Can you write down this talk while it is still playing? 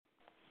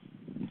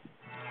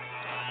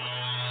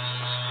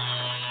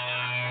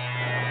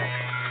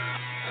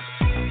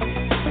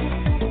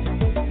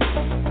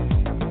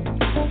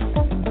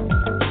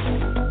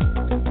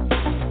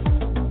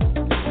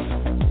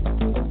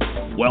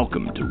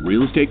Welcome to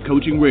Real Estate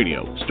Coaching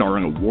Radio,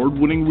 starring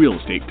award-winning real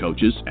estate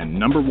coaches and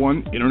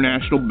 #1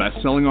 international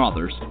best-selling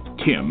authors,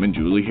 Tim and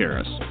Julie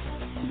Harris.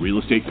 Real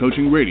Estate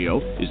Coaching Radio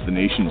is the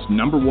nation's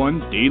 #1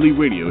 daily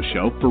radio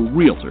show for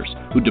realtors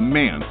who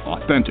demand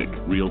authentic,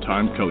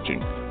 real-time coaching.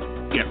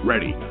 Get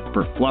ready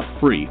for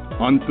fluff-free,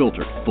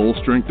 unfiltered,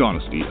 full-strength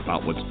honesty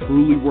about what's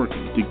truly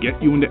working to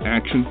get you into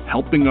action,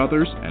 helping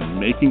others, and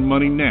making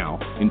money now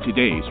in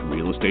today's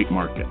real estate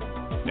market.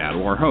 Now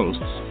to our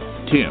hosts,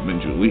 Tim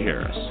and Julie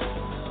Harris.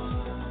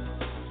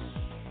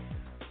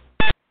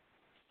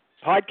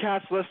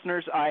 Podcast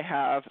listeners, I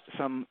have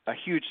a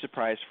huge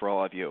surprise for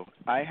all of you.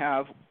 I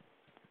have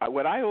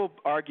what I will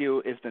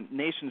argue is the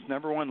nation's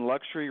 #1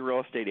 luxury real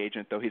estate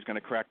agent, though he's going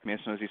to correct me as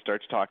soon as he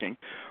starts talking,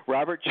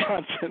 Robert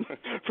Johnson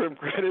from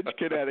Greenwich,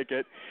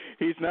 Connecticut.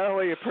 He's not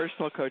only a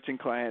personal coaching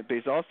client, but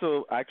he's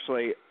also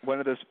actually one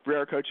of those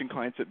rare coaching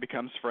clients that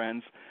becomes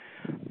friends.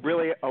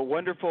 Really a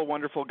wonderful,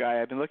 wonderful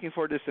guy. I've been looking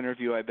forward to this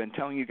interview. I've been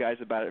telling you guys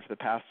about it for the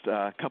past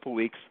couple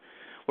weeks.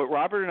 What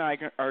Robert and I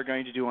are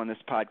going to do on this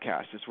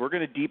podcast is we're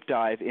going to deep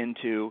dive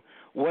into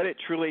what it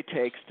truly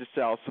takes to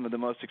sell some of the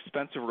most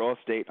expensive real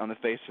estate on the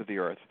face of the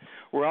earth.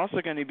 We're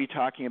also going to be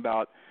talking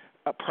about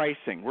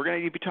pricing. We're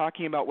going to be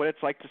talking about what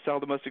it's like to sell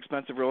the most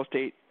expensive real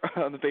estate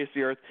on the face of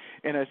the earth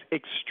in an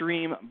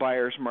extreme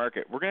buyer's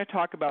market. We're going to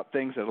talk about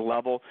things at a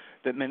level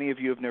that many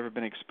of you have never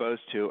been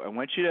exposed to. I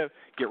want you to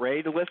get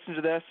ready to listen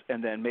to this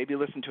and then maybe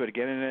listen to it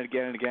again and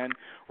again and again.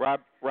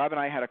 Rob and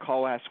I had a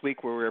call last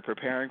week where we were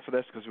preparing for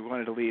this because we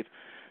wanted to leave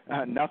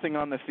nothing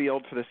on the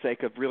field for the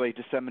sake of really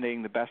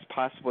disseminating the best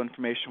possible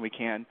information we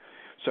can.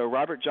 So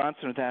Robert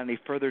Johnson, without any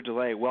further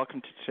delay,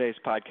 welcome to today's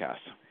podcast.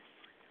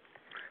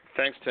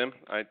 Thanks, Tim.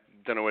 I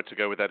don't know where to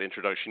go with that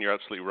introduction. You're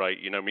absolutely right.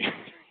 You know me,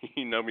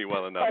 you know me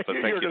well enough. But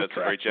thank you. That's a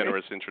very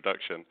generous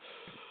introduction.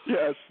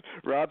 Yes,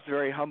 Rob's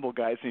very humble,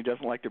 guys, and he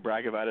doesn't like to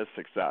brag about his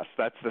success.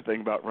 That's the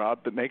thing about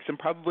Rob that makes him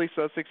probably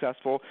so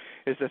successful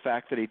is the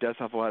fact that he does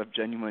have a lot of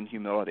genuine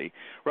humility.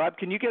 Rob,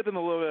 can you give them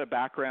a little bit of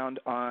background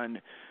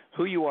on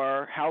who you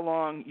are, how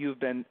long you've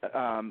been?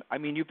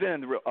 You've been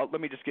in the real.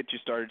 Let me just get you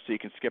started so you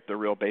can skip the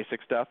real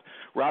basic stuff.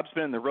 Rob's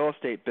been in the real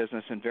estate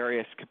business in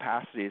various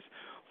capacities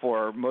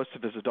for most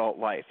of his adult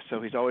life.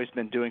 So he's always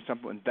been doing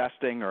something with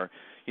investing or,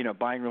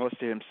 buying real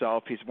estate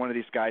himself. He's one of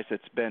these guys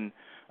that's been,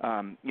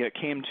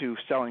 came to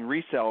selling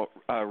resale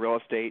real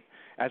estate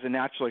as a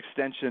natural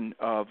extension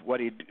of what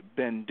he'd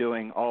been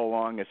doing all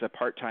along as a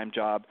part-time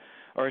job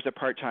or as a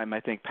part-time, I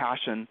think,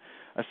 passion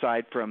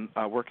aside from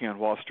working on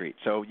Wall Street.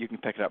 So you can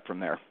pick it up from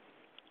there.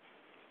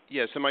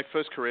 Yeah, so my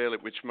first career,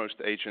 which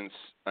most agents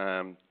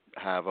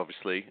have,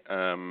 obviously,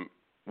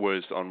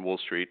 was on Wall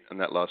Street, and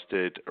that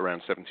lasted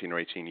around 17 or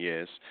 18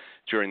 years.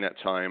 During that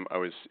time, I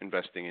was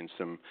investing in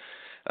some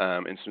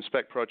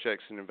spec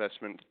projects and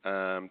investment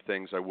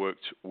things. I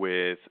worked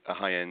with a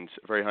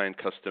very high-end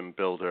custom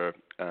builder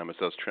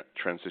as I was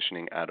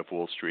transitioning out of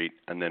Wall Street,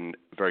 and then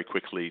very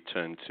quickly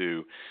turned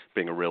to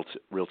being a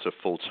realtor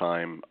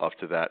full-time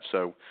after that.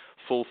 So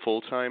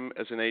full-time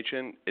as an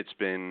agent, it's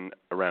been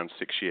around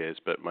 6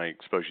 years, but my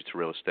exposure to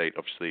real estate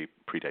obviously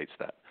predates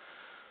that.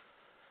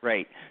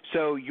 Right.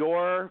 So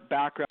your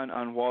background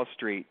on Wall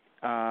Street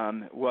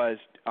was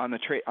on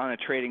a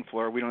trading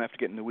floor. We don't have to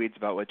get in the weeds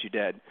about what you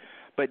did,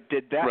 but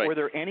did that? Right. Were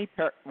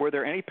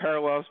there any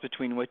parallels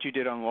between what you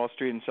did on Wall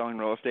Street and selling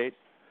real estate?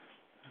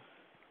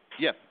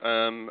 Yeah,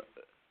 I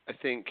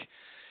think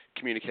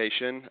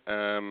communication,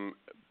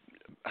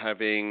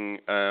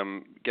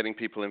 getting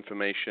people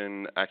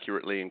information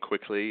accurately and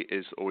quickly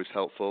is always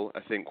helpful.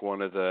 I think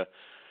 90%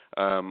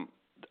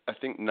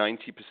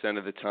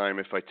 of the time,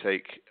 if I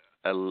take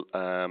a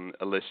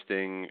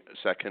listing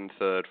second,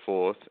 third,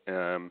 fourth,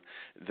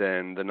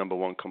 then the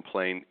 #1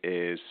 complaint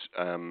is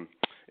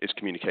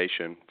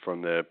communication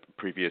from the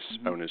previous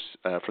owners,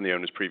 from the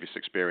owner's previous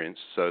experience.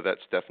 So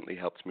that's definitely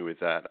helped me with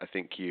that. I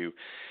think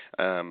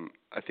I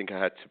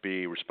had to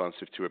be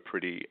responsive to a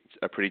pretty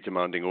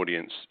demanding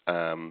audience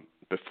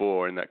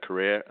before in that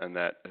career, and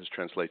that has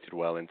translated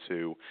well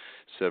into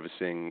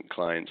servicing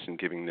clients and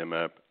giving them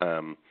a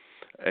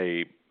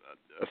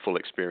full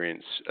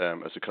experience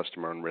as a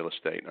customer on real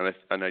estate.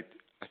 And I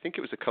think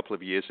it was a couple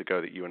of years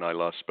ago that you and I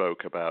last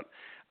spoke about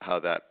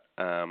how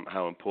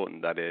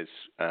important that is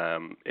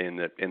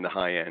in the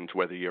high end,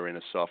 whether you're in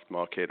a soft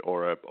market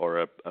or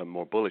a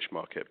more bullish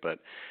market. But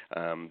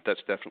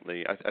that's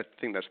definitely, I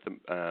think that's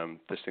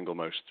the single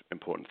most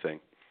important thing.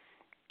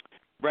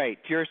 Right.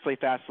 Furiously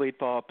fast lead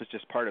follow-up is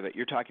just part of it.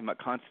 You're talking about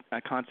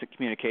constant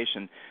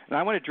communication, and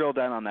I want to drill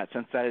down on that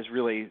since that is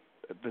really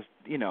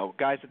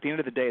guys, at the end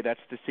of the day,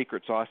 that's the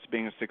secret sauce to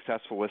being a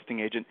successful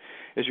listing agent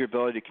is your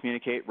ability to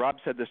communicate.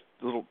 Rob said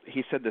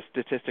he said this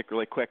statistic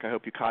really quick. I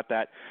hope you caught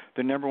that.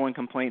 The #1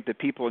 complaint that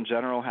people in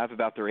general have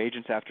about their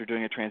agents after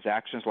doing a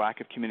transaction is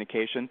lack of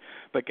communication.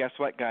 But guess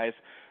what, guys?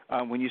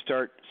 When you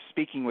start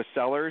speaking with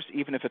sellers,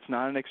 even if it's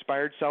not an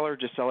expired seller,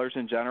 just sellers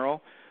in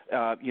general,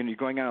 you're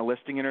going on a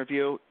listing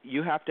interview,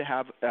 you have to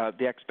have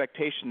the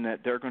expectation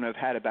that they're going to have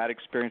had a bad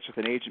experience with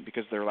an agent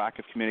because of their lack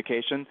of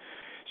communication.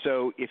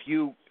 So if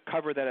you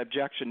cover that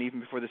objection even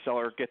before the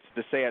seller gets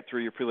to say it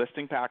through your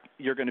pre-listing pack,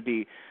 you're going to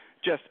be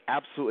just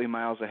absolutely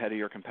miles ahead of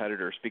your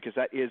competitors, because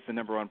that is the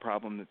number one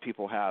problem that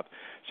people have.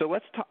 So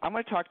I'm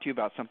going to talk to you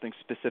about something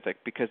specific,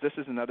 because this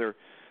is another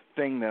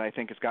thing that I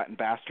think has gotten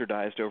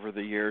bastardized over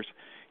the years.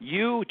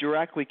 You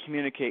directly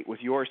communicate with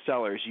your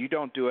sellers. You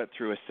don't do it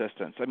through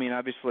assistants. I mean,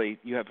 obviously,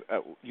 you have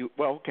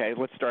well, okay,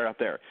 let's start out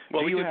there.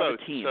 Well, we do have both.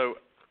 A team? So,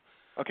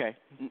 okay.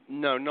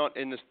 No, not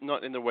in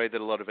the way that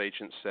a lot of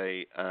agents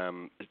say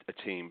a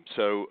team.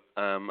 So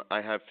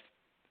I have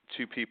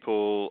two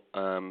people,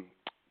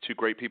 two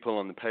great people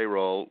on the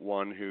payroll.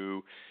 One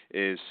who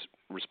is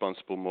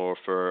responsible more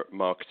for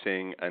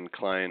marketing and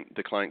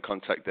the client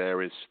contact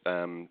there is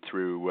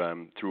through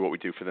what we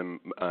do for them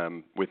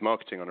with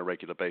marketing on a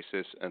regular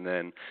basis. And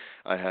then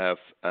I have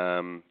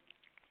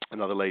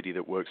another lady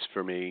that works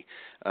for me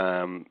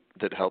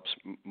that helps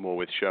more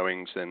with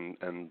showings and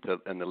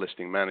the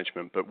listing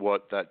management. But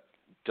what that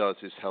does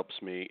is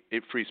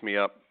it frees me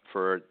up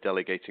for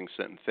delegating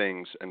certain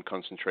things and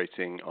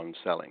concentrating on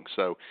selling.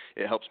 So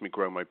it helps me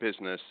grow my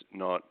business,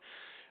 not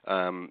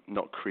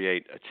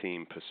create a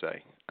team per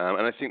se.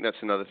 And I think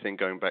that's another thing,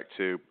 going back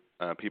to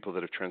people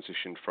that have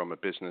transitioned from a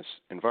business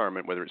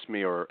environment, whether it's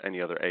me or any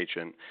other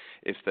agent.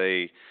 If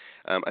they,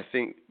 I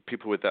think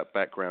people with that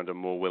background are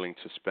more willing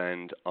to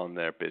spend on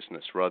their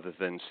business rather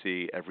than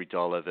see every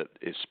dollar that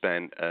is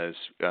spent as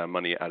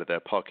money out of their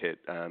pocket.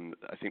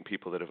 I think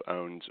people that have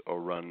owned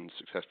or run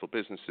successful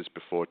businesses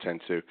before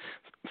tend to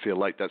feel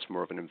like that's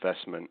more of an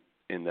investment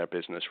in their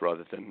business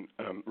rather than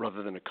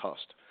a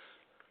cost.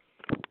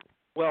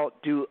 Well,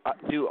 do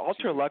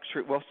ultra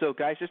luxury? Well, so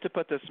guys, just to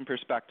put this in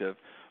perspective,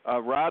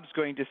 Rob's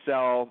going to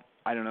sell,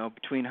 I don't know,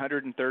 between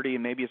 130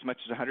 and maybe as much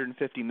as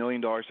 150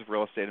 $million of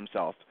real estate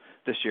himself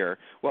this year.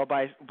 Well,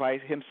 by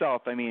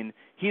himself, I mean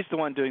he's the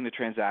one doing the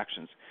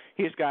transactions.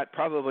 He's got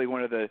probably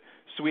one of the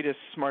sweetest,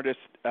 smartest.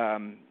 I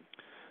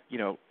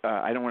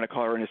don't want to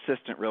call her an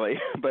assistant really,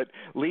 but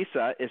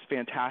Lisa is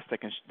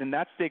fantastic, and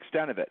that's the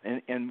extent of it.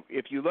 And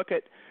if you look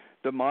at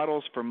the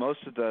models for most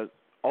of the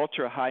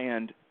ultra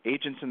high-end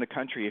agents in the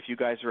country, if you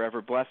guys are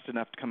ever blessed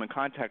enough to come in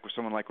contact with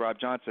someone like Rob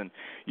Johnson,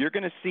 you're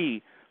going to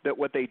see that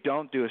what they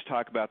don't do is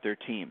talk about their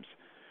teams.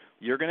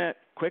 You're going to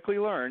quickly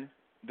learn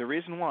the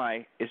reason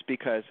why is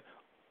because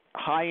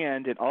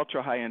high-end and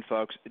ultra high-end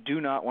folks do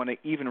not want to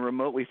even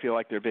remotely feel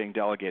like they're being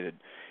delegated.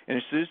 And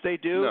as soon as they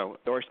do,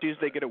 or as soon as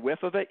they get a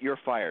whiff of it, you're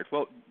fired.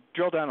 Well,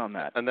 drill down on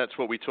that. And that's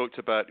what we talked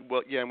about.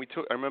 Well, yeah, and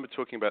I remember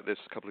talking about this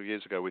a couple of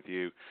years ago with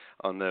you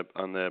on the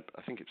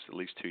I think it's at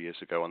least 2 years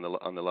ago on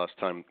the last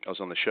time I was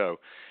on the show.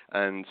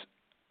 And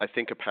I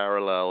think a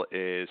parallel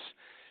is,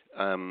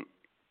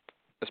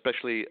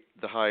 especially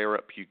the higher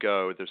up you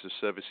go, there's a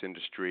service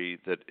industry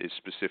that is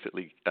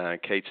specifically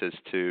caters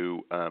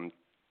to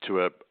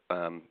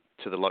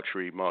the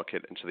luxury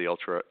market and to the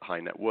ultra high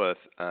net worth,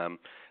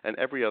 and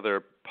every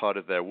other part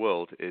of their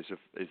world is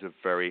a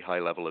very high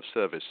level of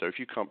service. So if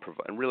you can't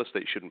provide, and real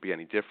estate shouldn't be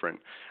any different.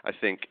 I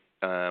think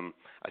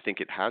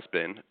it has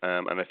been,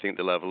 and I think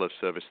the level of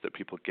service that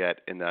people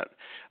get in that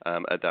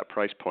at that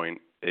price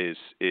point is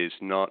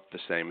not the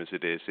same as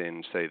it is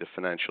in, say, the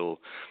financial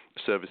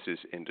services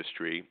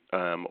industry,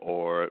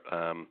 or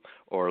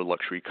a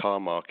luxury car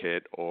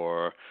market,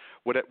 or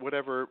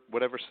whatever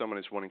someone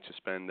is wanting to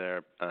spend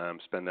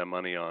their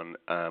money on.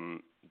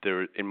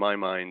 There, in my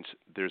mind,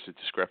 there's a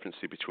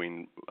discrepancy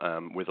between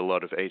with a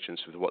lot of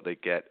agents with what they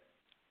get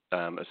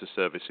as a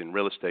service in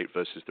real estate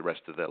versus the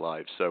rest of their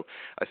lives. So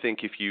I think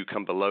if you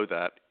come below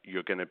that,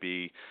 you're going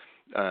to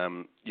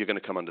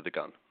come under the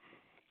gun.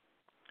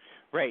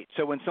 Right.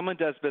 So when someone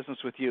does business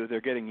with you,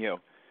 they're getting you.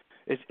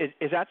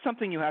 Is that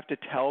something you have to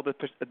tell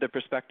the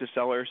prospective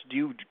sellers?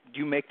 Do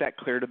you make that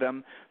clear to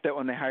them that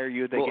when they hire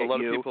you, they get you? Well, a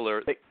lot of people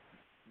are.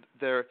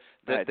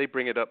 They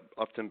bring it up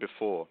often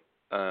before.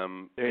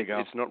 There you go.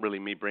 It's not really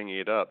me bringing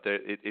it up.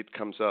 It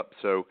comes up.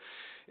 So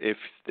if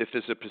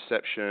there's a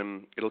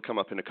perception, it'll come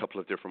up in a couple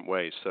of different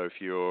ways. So if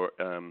you're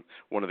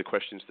one of the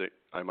questions that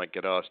I might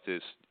get asked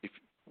is,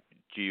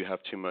 do you have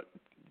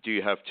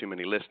too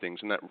many listings?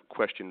 And that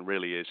question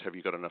really is, have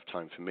you got enough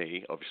time for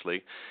me?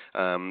 Obviously.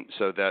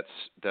 So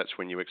that's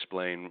when you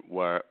explain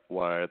where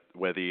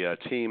the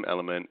team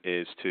element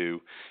is to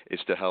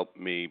help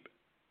me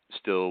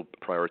still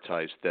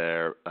prioritize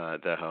their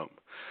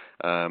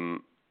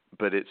home.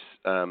 But it's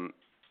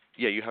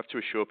you have to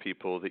assure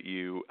people that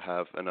you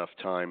have enough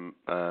time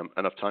for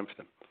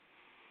them.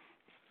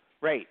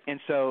 Right. And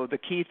so the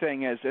key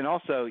thing is, and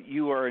also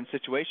you are in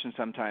situations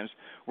sometimes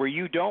where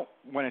you don't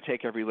want to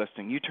take every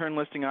listing. You turn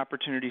listing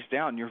opportunities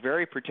down. You're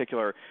very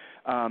particular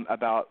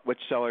about which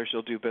sellers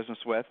you'll do business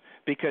with,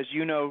 because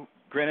you know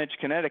Greenwich,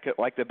 Connecticut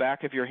like the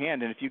back of your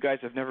hand. And if you guys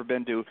have never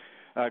been to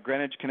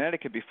Greenwich,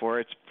 Connecticut before,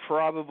 it's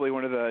probably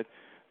one of the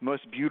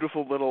most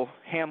beautiful little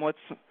hamlets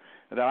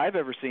that I've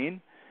ever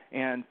seen.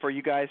 And for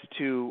you guys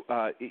to,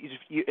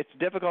 it's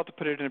difficult to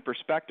put it in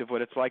perspective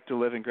what it's like to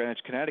live in Greenwich,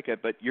 Connecticut,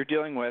 but you're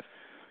dealing with,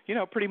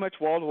 pretty much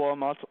wall-to-wall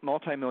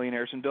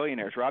multimillionaires and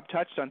billionaires. Rob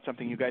touched on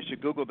something. You guys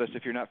should Google this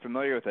if you're not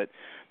familiar with it.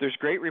 There's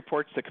great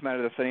reports that come out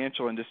of the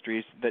financial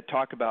industries that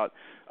talk about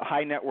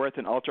high net worth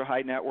and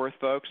ultra-high net worth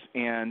folks,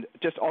 and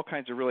just all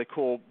kinds of really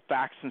cool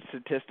facts and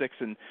statistics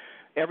and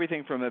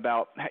everything from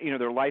about,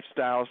 their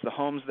lifestyles, the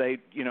homes they,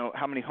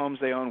 how many homes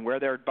they own, where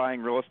they're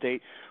buying real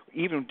estate,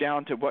 even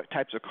down to what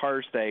types of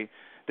cars they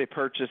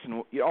purchase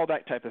and all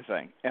that type of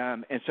thing.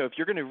 And so if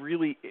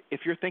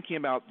you're thinking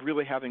about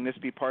really having this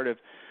be part of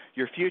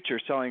your future,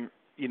 selling,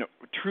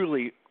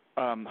 truly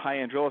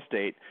high-end real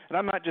estate, and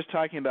I'm not just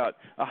talking about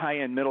a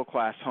high-end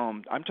middle-class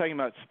home. I'm talking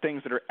about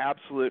things that are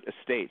absolute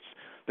estates,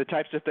 the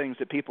types of things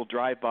that people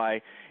drive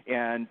by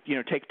and,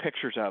 take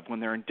pictures of when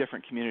they're in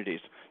different communities.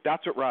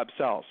 That's what Rob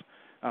sells.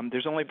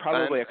 There's only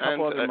probably a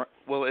couple of them.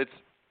 Well, it's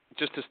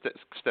just to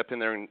step in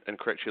there and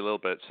correct you a little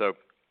bit. So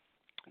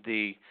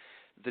the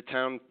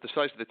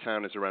size of the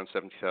town is around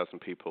 70,000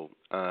 people,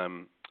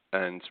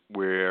 and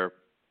we're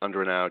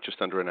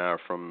just under an hour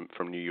from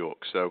New York.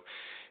 So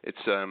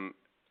it's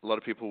a lot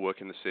of people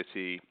work in the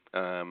city.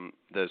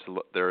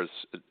 There's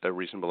a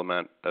reasonable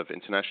amount of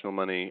international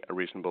money, a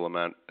reasonable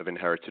amount of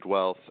inherited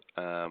wealth,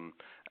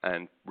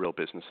 and real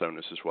business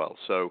owners as well.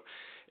 So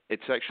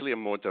it's actually a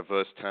more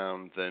diverse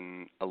town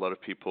than a lot of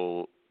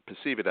people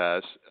perceive it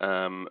as.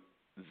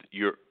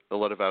 A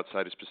lot of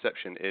outsiders'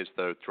 perception is,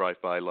 though,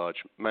 drive-by large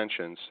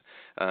mansions,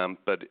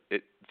 but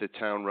the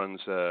town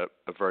runs a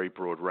very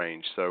broad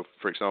range. So,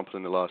 for example,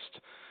 in the last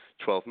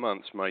 12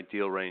 months, my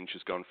deal range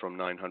has gone from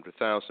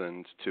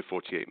 900,000 to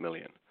 48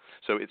 million.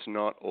 So it's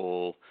not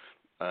all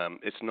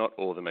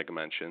the mega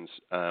mansions,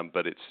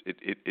 but it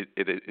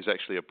is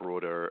actually a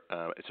broader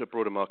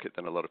market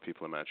than a lot of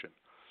people imagine.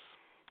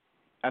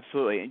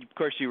 Absolutely, and of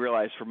course, you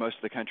realize for most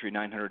of the country,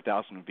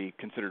 900,000 would be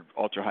considered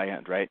ultra high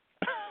end, right?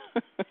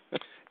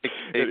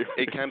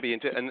 It can be,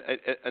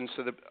 and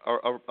so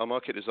our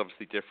market is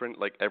obviously different.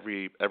 Like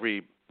every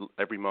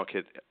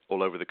market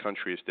all over the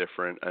country is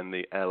different, and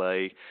the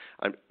LA.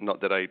 Not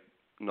that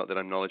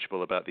I'm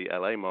knowledgeable about the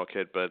LA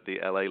market, but the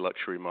LA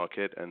luxury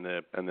market and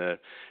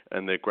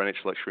the Greenwich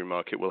luxury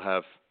market will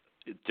have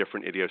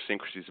different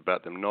idiosyncrasies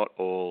about them. Not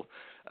all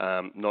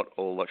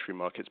luxury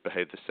markets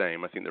behave the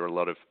same. I think there are a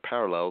lot of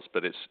parallels,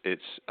 but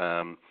it's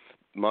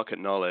market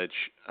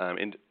knowledge.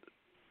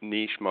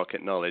 Niche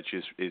market knowledge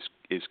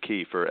is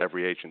key for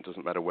every agent.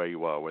 Doesn't matter where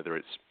you are, whether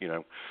it's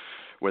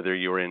whether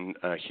you're in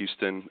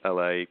Houston,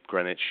 LA,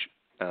 Greenwich,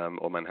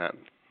 or Manhattan.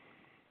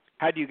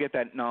 How do you get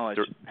that knowledge?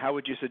 How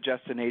would you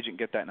suggest an agent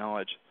get that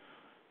knowledge?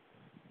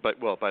 The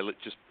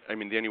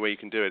only way you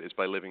can do it is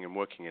by living and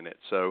working in it.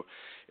 So,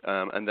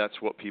 and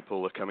that's what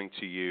people are coming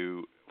to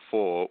you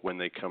for when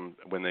they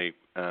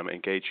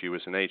engage you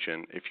as an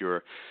agent. If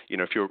you're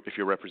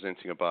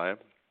representing a buyer,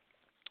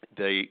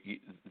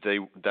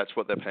 that's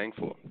what they're paying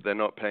for. They're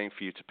not paying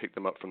for you to pick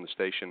them up from the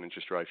station and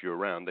just drive you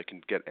around. They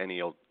can get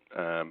any old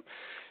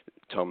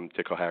Tom,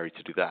 Dick, or Harry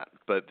to do that.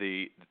 But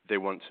they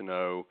want to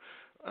know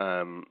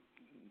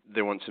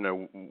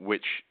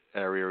which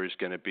area is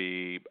going to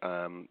be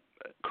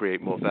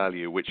create more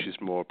value, which is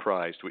more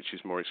prized, which is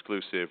more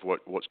exclusive,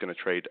 what's going to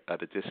trade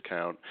at a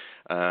discount,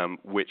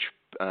 which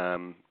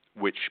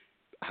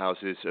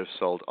houses are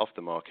sold off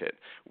the market,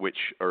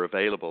 which are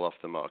available off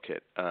the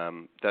market.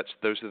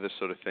 Those are the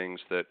sort of things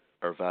that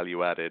are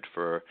value added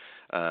for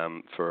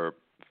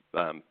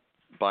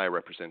buyer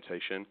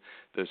representation.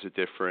 There's a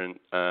different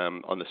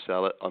on the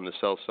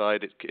sell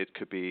side. It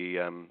could be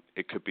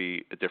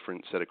a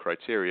different set of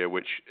criteria,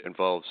 which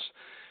involves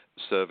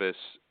service,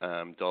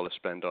 dollar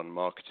spend on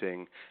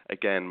marketing,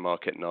 again,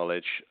 market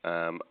knowledge,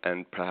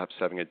 and perhaps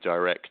having a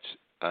direct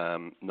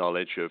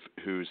knowledge of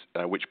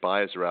which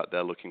buyers are out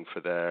there looking for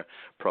their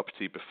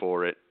property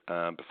before it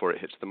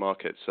hits the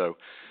market. So,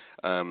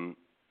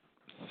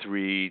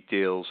 3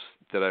 deals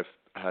that I've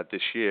had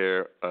this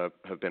year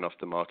have been off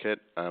the market,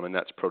 and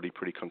that's probably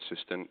pretty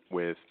consistent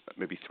with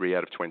maybe 3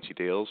 out of 20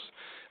 deals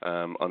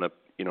on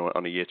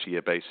a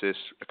year-to-year basis.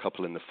 A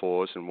couple in the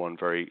 4s and one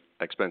very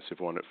expensive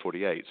one at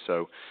 48.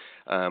 So,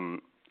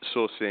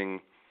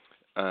 sourcing,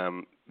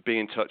 being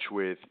in touch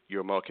with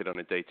your market on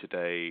a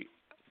day-to-day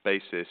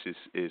basis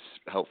is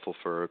helpful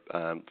for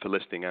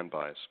listing and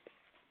buyers.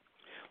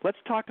 Let's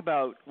talk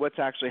about what's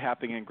actually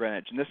happening in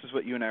Greenwich, and this is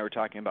what you and I were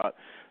talking about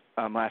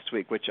last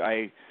week, which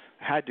I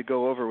had to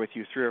go over with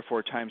you 3 or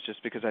 4 times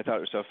just because I thought it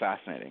was so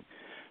fascinating.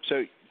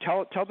 So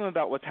tell them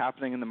about what's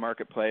happening in the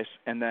marketplace,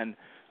 and then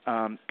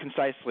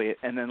concisely,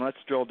 and then let's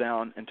drill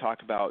down and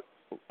talk about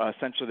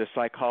essentially the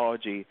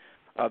psychology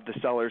of the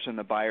sellers and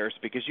the buyers,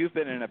 because you've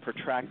been in a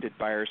protracted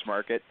buyer's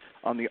market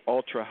on the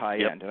ultra high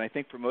end. And I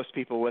think for most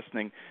people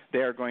listening, they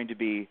are going to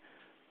be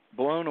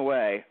blown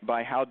away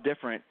by how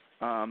different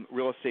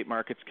real estate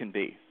markets can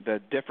be.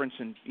 The difference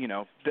in,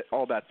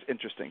 all that's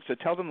interesting. So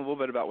tell them a little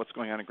bit about what's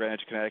going on in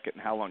Greenwich, Connecticut,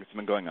 and how long it's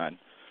been going on.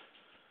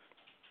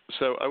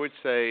 So I would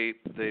say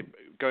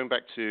going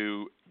back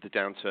to the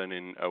downturn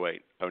in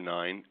 08,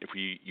 09, if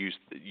we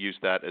use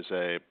that as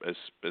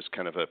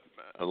kind of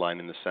a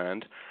line in the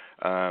sand,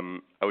 I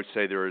would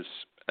say there is,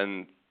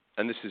 and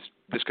and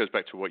this goes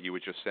back to what you were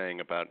just saying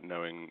about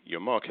knowing your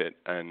market.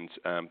 And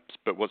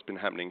but what's been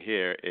happening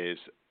here is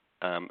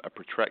a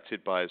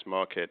protracted buyer's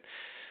market,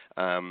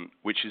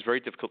 which is very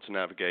difficult to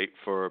navigate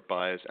for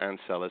buyers and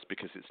sellers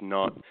because it's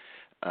not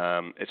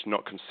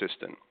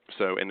consistent.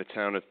 So in a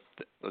town of,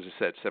 as I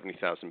said,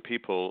 70,000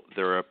 people,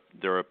 there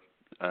are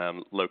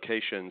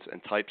locations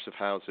and types of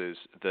houses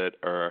that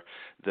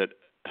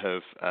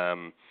have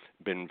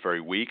been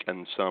very weak,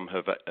 and some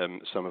have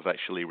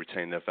actually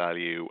retained their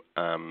value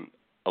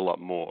a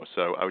lot more.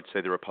 So I would say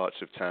there are parts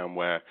of town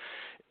where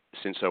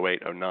since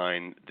 08,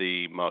 09,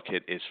 the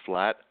market is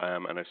flat,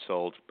 and I've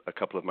sold a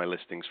couple of my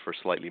listings for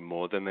slightly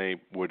more than they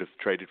would have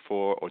traded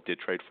for or did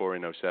trade for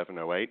in 07,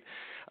 08.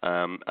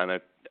 And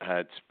I've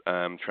had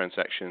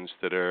transactions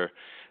that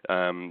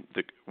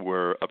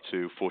were up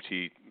to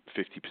 40-50%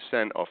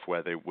 off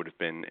where they would have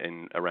been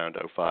in around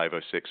 05,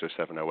 06,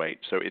 07, 08.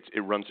 So it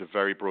runs a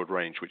very broad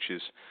range, which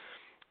is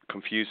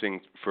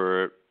confusing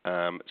for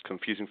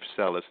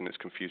sellers, and it's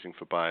confusing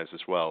for buyers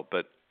as well.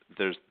 But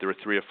there are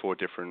 3 or 4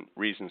 different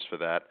reasons for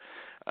that.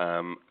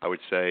 I would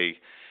say,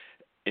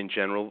 in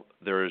general,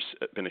 there's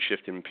been a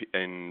shift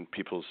in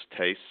people's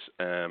tastes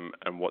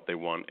and what they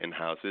want in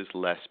houses.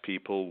 Less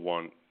people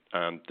want.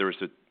 There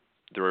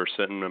are a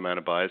certain amount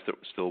of buyers that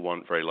still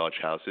want very large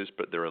houses,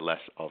 but there are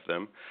less of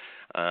them.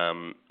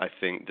 I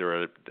think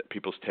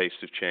people's tastes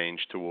have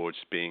changed towards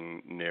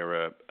being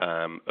nearer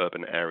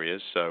urban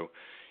areas. So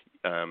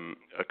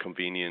a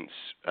convenience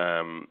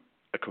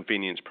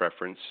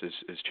preference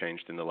has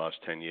changed in the last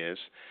 10 years.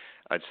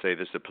 I'd say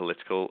there's a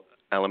political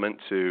element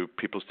to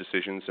people's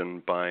decisions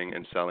and buying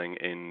and selling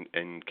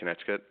in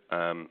Connecticut.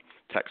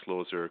 Tax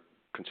laws are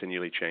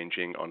continually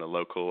changing on a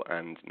local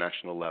and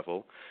national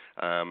level,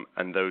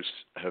 and those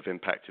have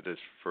impacted us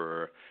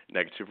for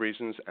negative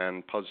reasons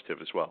and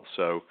positive as well.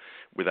 So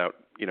without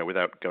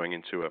going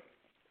into a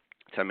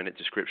 10-minute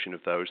description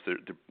of those,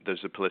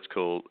 there's a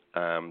political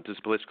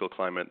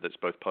climate that's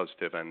both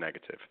positive and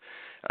negative.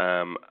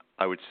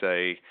 I would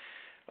say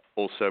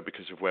also,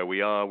 because of where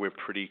we are, we're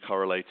pretty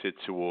correlated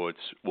towards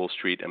Wall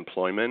Street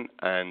employment,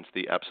 and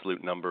the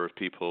absolute number of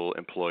people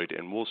employed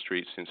in Wall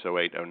Street since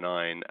 08,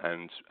 09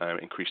 and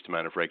increased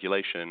amount of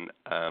regulation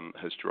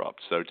has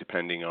dropped. So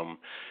depending on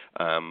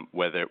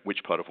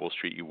which part of Wall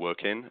Street you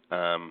work in,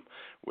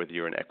 whether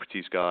you're an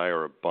equities guy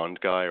or a bond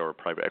guy or a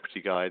private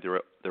equity guy,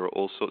 there are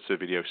all sorts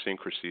of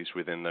idiosyncrasies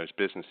within those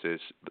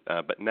businesses.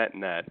 But net,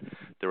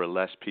 there are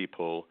less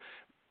people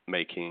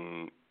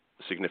making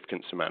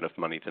significant amount of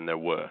money than there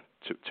were,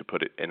 to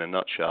put it in a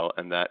nutshell,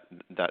 and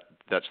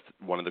that's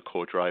one of the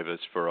core drivers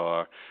for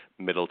our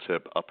middle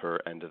to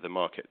upper end of the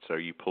market. So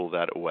you pull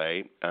that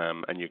away,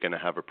 and you're going to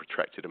have a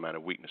protracted amount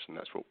of weakness, and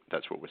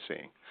that's what we're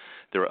seeing.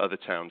 There are other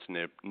towns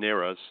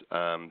near us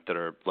that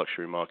are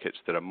luxury markets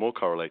that are more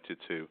correlated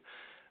to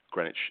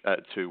Greenwich,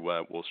 to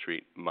Wall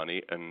Street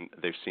money, and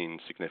they've seen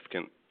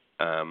significant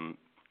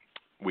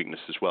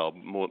weakness as well,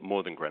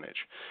 more than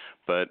Greenwich.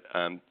 But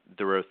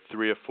there are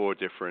 3 or 4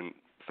 different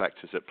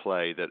factors at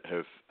play that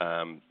have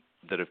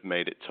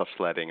made it tough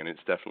sledding, and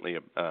it's definitely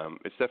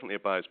a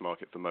buyer's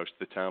market for most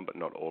of the town, but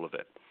not all of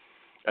it.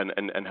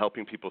 And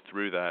helping people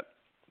through that,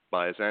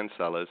 buyers and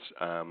sellers,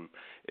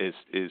 is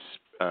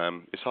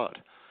hard.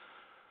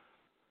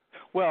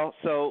 Well,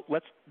 so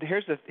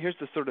here's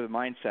the sort of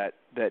mindset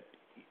that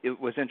it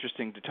was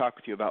interesting to talk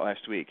with you about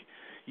last week.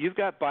 You've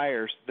got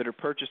buyers that are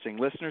purchasing.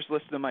 Listeners,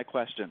 listen to my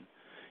question.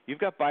 You've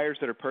got buyers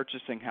that are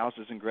purchasing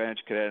houses in Greenwich,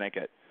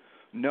 Connecticut,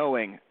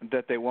 knowing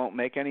that they won't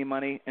make any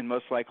money, and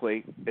most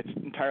likely it's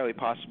entirely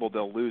possible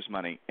they'll lose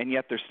money, and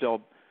yet they're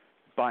still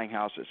buying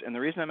houses. And the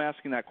reason I'm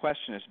asking that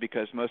question is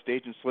because most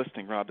agents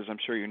listing, Rob, as I'm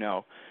sure you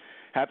know,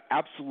 have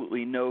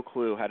absolutely no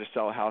clue how to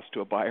sell a house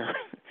to a buyer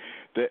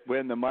that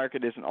when the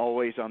market isn't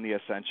always on the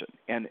ascension.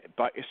 And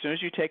as soon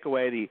as you take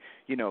away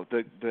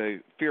the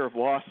fear of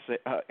loss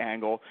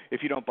angle,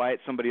 if you don't buy it,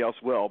 somebody else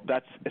will.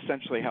 That's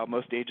essentially how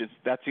most agents,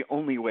 that's the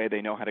only way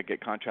they know how to get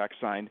contracts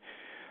signed.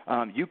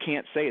 You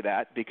can't say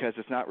that because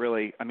it's not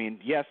really,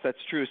 yes, that's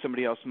true,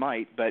 somebody else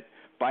might, but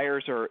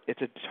buyers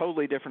it's a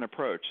totally different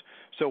approach.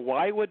 So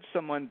why would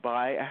someone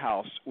buy a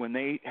house when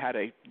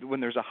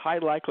there's a high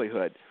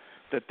likelihood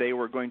that they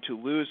were going to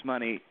lose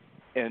money,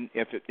 and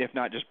if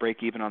not just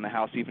break even on the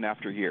house even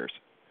after years?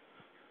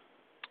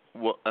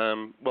 Well,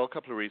 a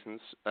couple of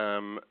reasons.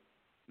 Our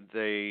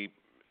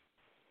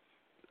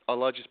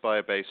largest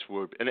buyer base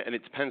would, and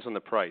it depends on the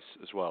price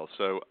as well.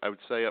 So I would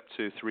say up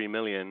to $3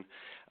 million.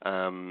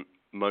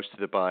 Most of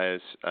the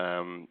buyers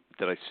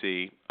that I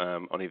see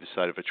on either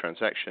side of a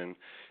transaction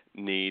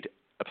need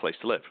a place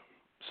to live.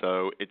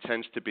 So it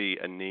tends to be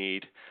a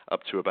need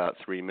up to about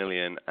 $3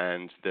 million,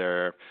 and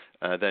their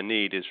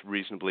need is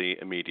reasonably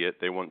immediate.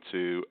 They want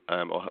to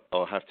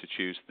or have to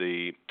choose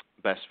the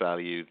best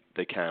value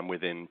they can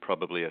within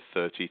probably a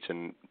 30 to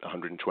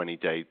 120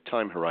 day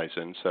time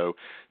horizon. So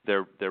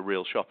they're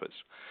real shoppers.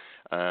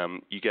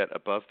 You get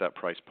above that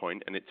price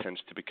point, and it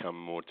tends to become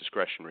more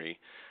discretionary,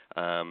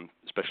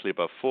 especially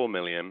above $4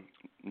 million.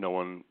 No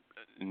one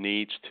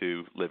needs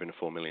to live in a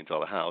 $4 million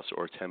house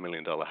or a $10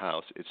 million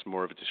house. It's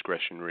more of a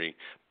discretionary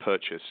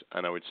purchase,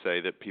 and I would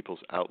say that people's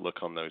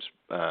outlook on those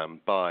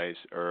buys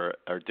are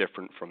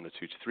different from the $2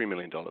 to $3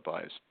 million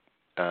buys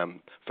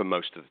for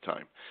most of the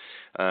time.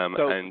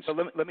 So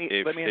let me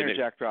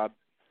interject, Rob.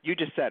 You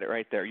just said it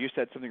right there. You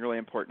said something really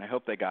important. I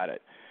hope they got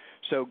it.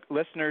 So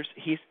listeners,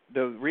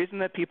 the reason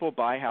that people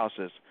buy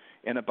houses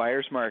in a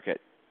buyer's market,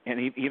 and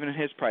even in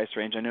his price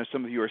range, I know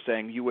some of you are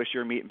saying you wish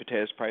your meat and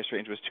potatoes price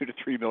range was $2 to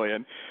 $3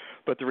 million,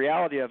 but the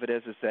reality of it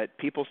is that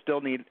people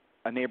still need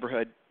a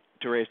neighborhood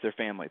to raise their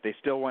family. They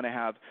still want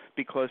to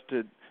be close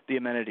to the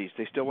amenities.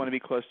 They still want to be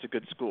close to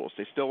good schools.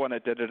 They still want to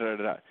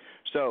da-da-da-da-da.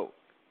 So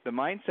the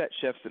mindset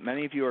shifts that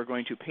many of you are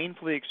going to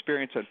painfully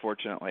experience,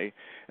 unfortunately,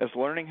 is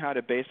learning how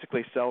to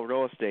basically sell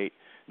real estate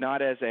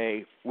not as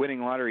a winning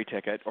lottery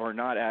ticket or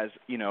not as,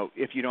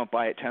 if you don't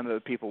buy it, 10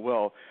 other people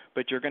will,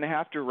 but you're going to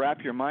have to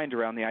wrap your mind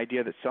around the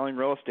idea that selling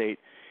real estate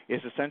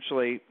is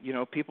essentially,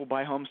 people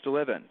buy homes to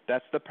live in.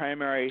 That's the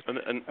primary.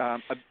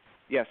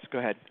 Yes, go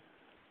ahead.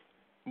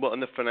 Well,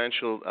 and the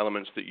financial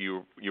elements that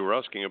you were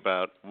asking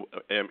about,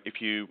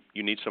 if you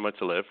need somewhere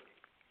to live,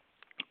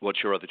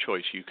 what's your other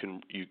choice? You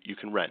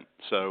can rent.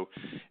 So,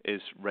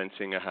 is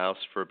renting a house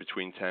for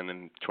between $10,000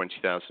 and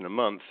 $20,000 a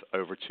month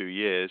over 2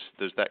 years?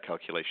 There's that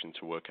calculation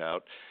to work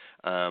out.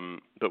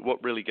 But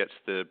what really gets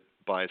the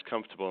buyers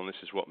comfortable, and this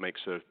is what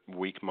makes a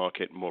weak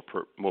market more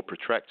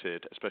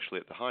protracted, especially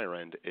at the higher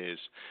end, is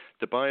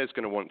the buyer's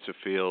going to want to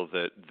feel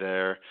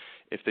that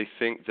if they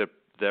think that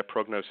their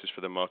prognosis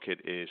for the market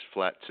is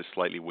flat to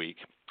slightly weak,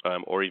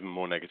 or even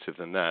more negative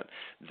than that,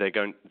 they're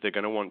going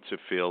to want to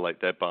feel like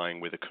they're buying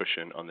with a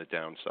cushion on the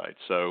downside.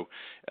 So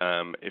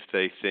if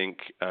they think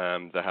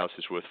the house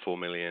is worth $4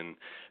 million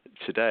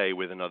today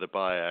with another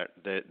buyer,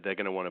 they're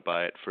going to want to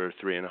buy it for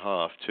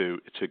 $3.5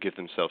 to give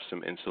themselves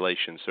some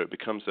insulation. So it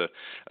becomes a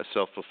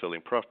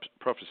self-fulfilling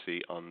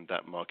prophecy on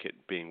that market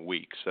being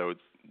weak. So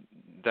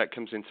that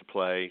comes into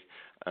play.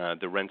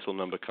 The rental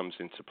number comes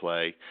into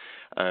play.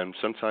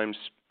 Sometimes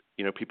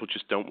people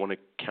just don't want to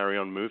carry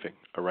on moving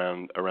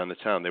around the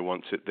town. They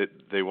want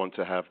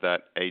to have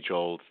that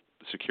age-old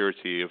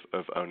security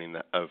of owning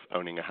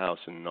a house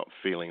and not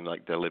feeling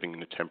like they're living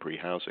in a temporary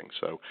housing.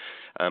 So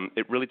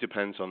it really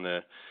depends on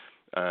those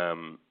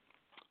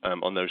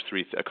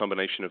a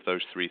combination of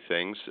those three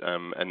things,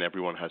 and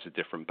everyone has a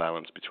different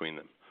balance between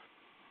them.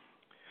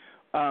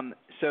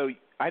 So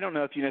I don't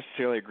know if you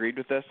necessarily agreed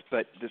with this,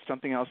 but there's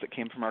something else that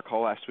came from our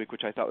call last week,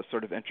 which I thought was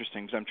sort of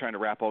interesting, because I'm trying to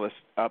wrap all this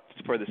up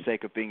for the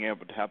sake of being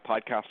able to have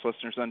podcast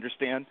listeners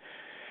understand,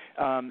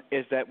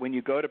 is that when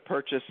you go to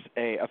purchase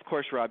of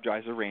course Rob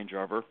drives a Range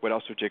Rover. What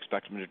else would you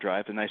expect him to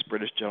drive? A nice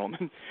British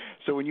gentleman.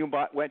 So when you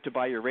went to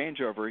buy your Range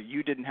Rover,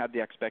 you didn't have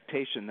the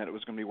expectation that it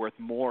was going to be worth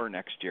more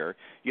next year.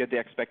 You had the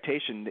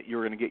expectation that you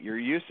were going to get your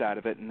use out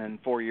of it, and then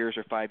 4 years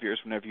or 5 years,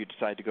 whenever you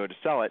decide to go to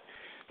sell it,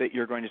 that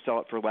you're going to sell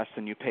it for less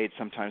than you paid,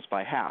 sometimes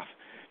by half.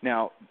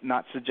 Now,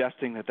 not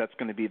suggesting that that's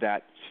going to be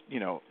that,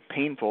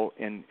 painful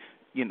in,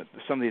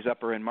 some of these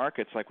upper end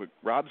markets like what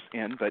Rob's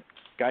in, but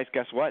guys,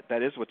 guess what?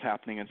 That is what's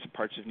happening in some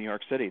parts of New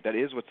York City. That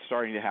is what's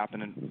starting to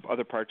happen in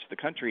other parts of the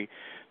country,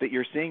 that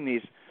you're seeing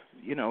these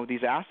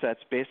assets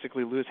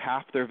basically lose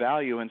half their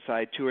value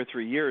inside 2 or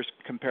 3 years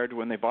compared to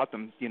when they bought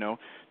them,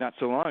 not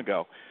so long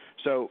ago.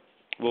 So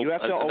you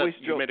have to always.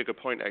 You made a good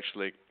point,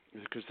 actually.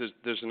 Because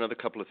there's another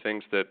couple of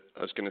things that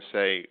I was going to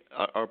say.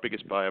 Our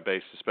biggest buyer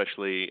base,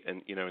 especially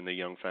in the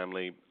young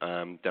family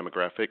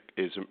demographic,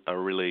 are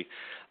really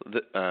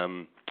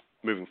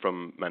moving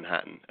from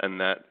Manhattan,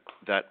 and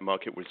that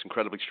market was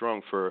incredibly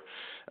strong for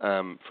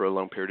a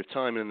long period of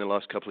time. And in the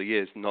last couple of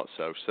years, not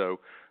so. So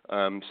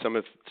some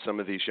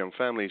of these young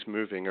families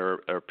moving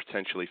are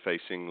potentially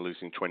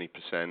losing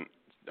 20%.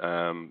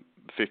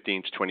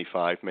 15 to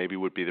 25 maybe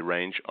would be the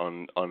range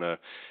on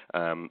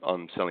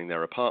selling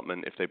their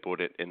apartment if they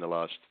bought it in the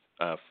last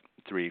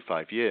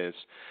 3-5 years,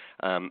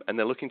 and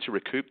they're looking to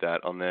recoup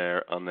that on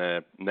their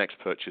next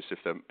purchase if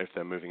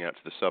they're moving out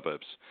to the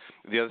suburbs.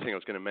 The other thing I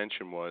was going to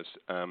mention was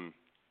a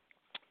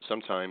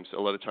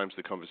lot of times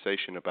the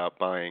conversation about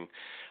buying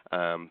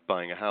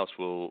a house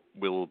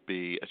will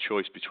be a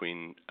choice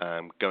between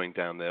going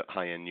down the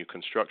high-end new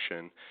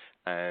construction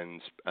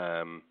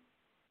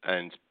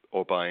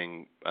or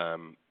buying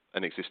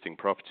an existing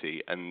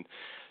property, and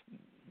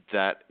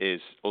that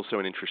is also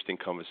an interesting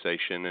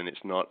conversation, and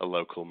it's not a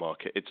local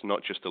market. It's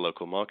not just a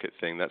local market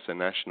thing. That's a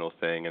national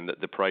thing, and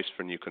the price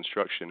for new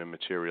construction and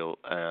materials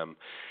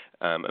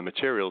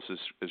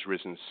has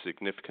risen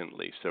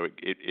significantly. So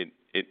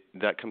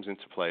that comes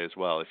into play as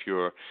well. If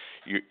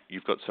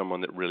you've got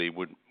someone that really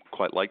would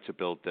quite like to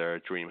build their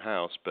dream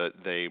house, but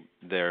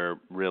they're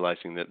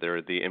realizing that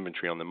the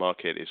inventory on the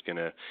market is going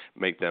to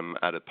make them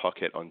out of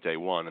pocket on day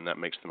one, and that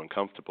makes them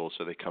uncomfortable.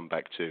 So they come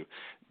back to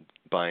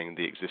buying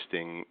the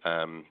existing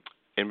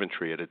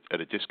inventory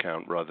at a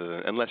discount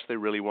unless they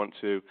really want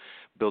to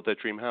build their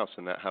dream house,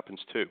 and that happens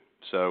too.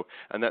 So,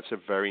 and that's a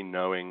very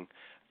knowing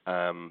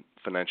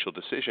financial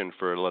decision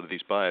for a lot of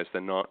these buyers.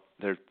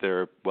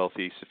 They're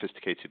wealthy,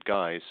 sophisticated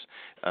guys.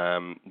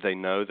 They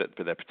know that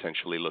they're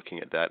potentially looking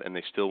at that, and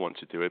they still want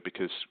to do it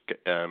because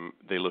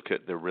they look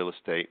at the real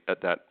estate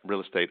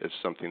as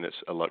something that's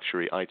a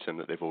luxury item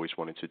that they've always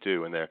wanted to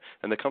do, and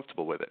they're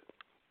comfortable with it.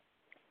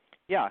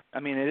 Yeah, I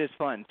mean, it is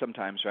fun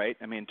sometimes, right?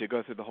 I mean, to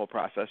go through the whole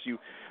process.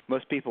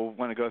 Most people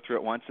want to go through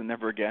it once and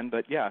never again,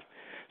 but yeah.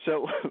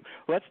 So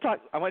let's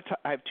talk. I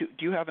have two.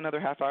 Do you have another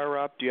half hour,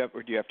 Rob? Do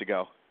you have to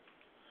go?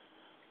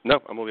 No,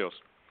 I'm all yours.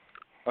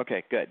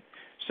 Okay, good.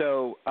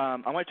 So I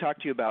want to talk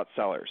to you about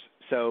sellers.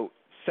 So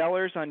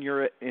sellers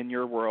in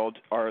your world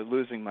are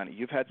losing money.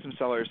 You've had some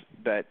sellers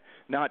that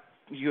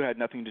you had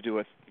nothing to do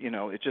with,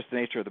 it's just the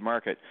nature of the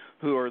market,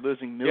 who are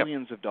losing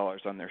millions of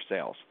dollars on their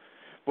sales.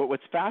 But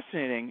what's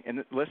fascinating,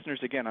 and listeners,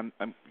 again, I'm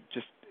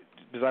just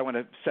because I want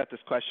to set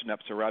this question up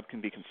so Rob can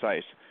be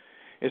concise,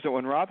 is that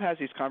when Rob has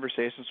these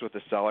conversations with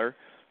a seller,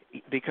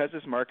 because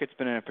this market's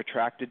been in a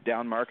protracted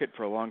down market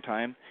for a long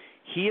time,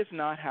 he is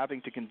not having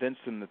to convince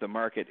them that the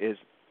market is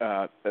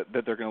that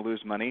they're going to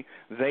lose money.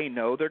 They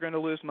know they're going to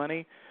lose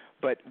money.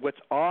 But what's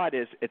odd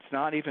is it's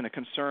not even a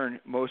concern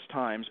most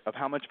times of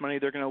how much money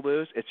they're going to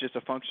lose. It's just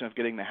a function of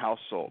getting the house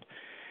sold.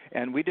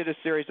 And we did a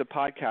series of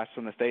podcasts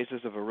on the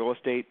phases of a real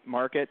estate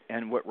market,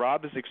 and what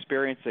Rob is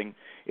experiencing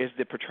is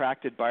the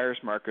protracted buyer's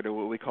market, or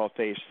what we call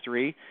phase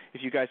 3.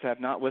 If you guys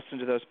have not listened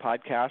to those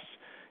podcasts,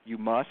 you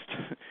must.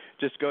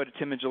 Just go to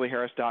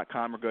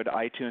timandjulieharris.com or go to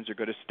iTunes or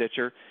go to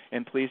Stitcher,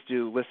 and please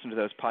do listen to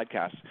those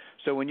podcasts.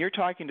 So when you're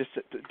talking to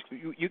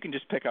you can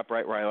just pick up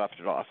right where I left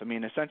it off. I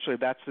mean, essentially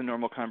that's the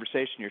normal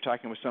conversation. You're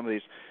talking with some of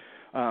these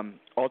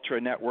ultra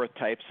net worth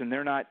types, and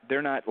they're not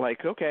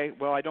like, okay,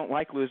 well, I don't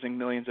like losing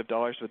millions of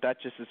dollars, but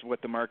that just is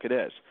what the market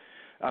is.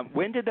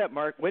 When did it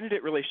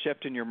really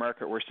shift in your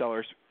market where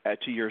sellers,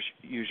 to use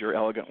your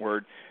elegant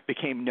word,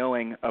 became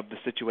knowing of the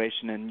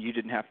situation and you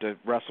didn't have to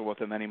wrestle with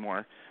them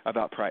anymore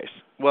about price?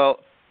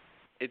 Well,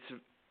 it's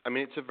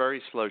a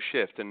very slow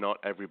shift, and not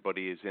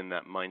everybody is in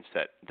that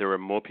mindset. There are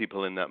more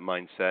people in that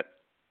mindset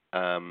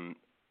than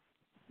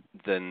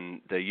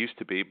there used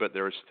to be, but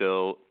there are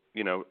still,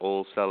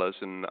 all sellers,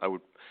 and I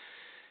would,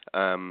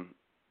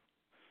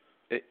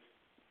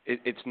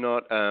 it's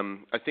not.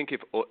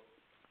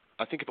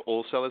 I think if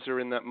all sellers are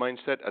in that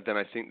mindset, then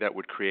I think that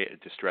would create a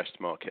distressed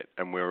market,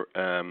 and we're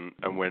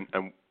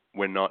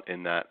not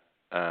in that.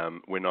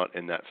 We're not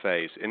in that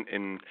phase.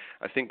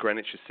 I think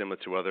Greenwich is similar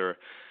to other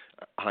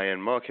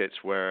high-end markets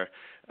where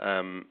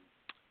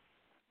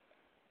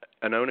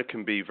an owner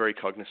can be very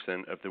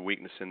cognizant of the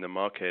weakness in the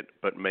market,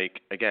 but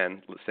make,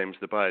 again, same as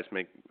the buyers,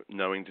 make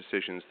knowing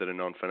decisions that are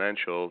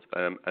non-financial.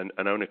 An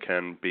owner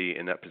can be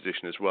in that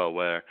position as well,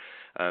 where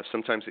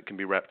sometimes it can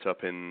be wrapped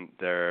up in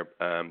their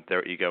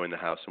ego in the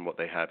house and what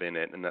they have in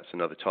it, and that's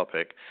another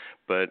topic.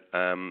 But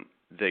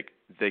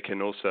they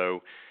can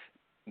also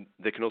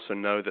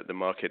know that the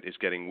market is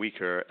getting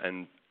weaker,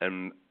 and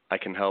I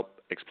can help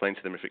explain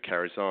to them if it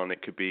carries on.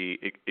 It could be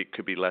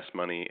less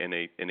money in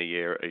a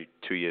year,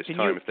 2 years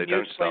time if they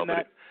don't sell.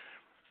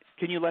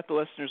 Can you let the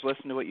listeners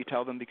listen to what you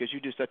tell them, because you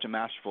do such a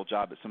masterful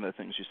job at some of the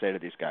things you say to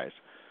these guys?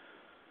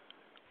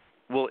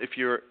 Well, if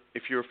you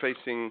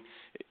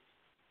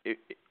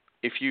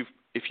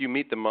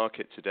meet the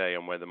market today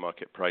on where the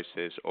market price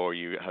is, or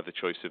you have the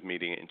choice of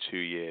meeting it in 2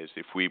 years,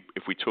 if we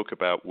talk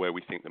about where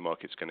we think the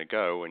market's going to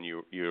go, and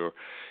you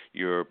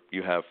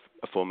have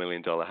a $4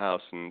 million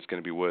house and it's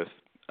going to be worth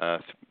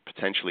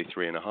potentially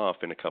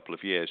 3.5 in a couple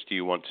of years, do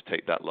you want to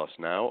take that loss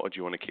now, or do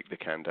you want to kick the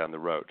can down the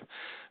road?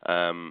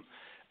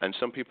 And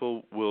some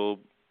people will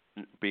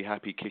be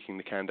happy kicking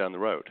the can down the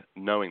road,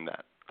 knowing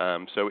that.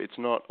 So it's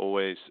not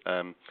always,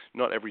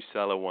 not every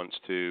seller wants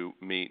to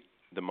meet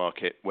the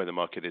market where the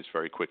market is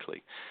very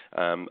quickly.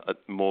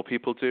 More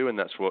people do, and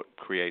that's what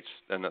creates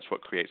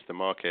the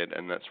market,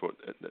 and that's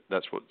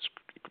what's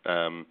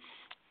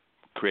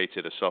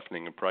created a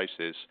softening of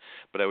prices.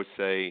 But I would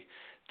say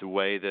the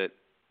way that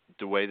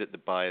the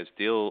buyers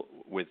deal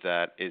with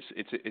that is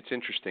it's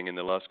interesting. In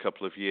the last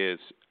couple of years,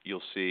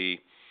 you'll see.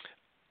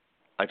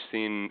 I've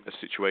seen a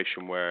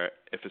situation where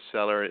if a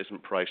seller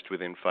isn't priced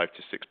within 5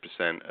 to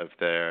 6% of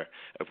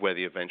where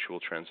the eventual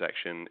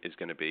transaction is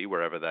going to be,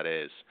 wherever that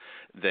is,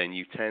 then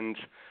you tend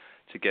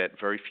to get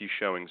very few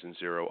showings and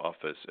 0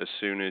 offers. As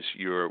soon as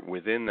you're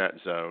within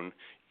that zone,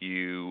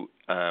 you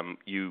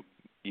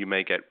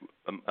may get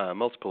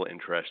multiple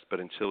interest, but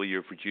until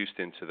you've reduced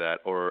into that,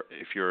 or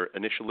if your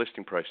initial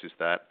listing price is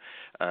that,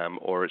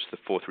 or it's the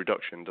 4th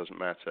reduction, doesn't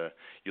matter,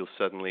 you'll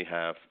suddenly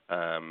have,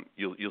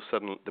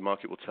 the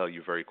market will tell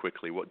you very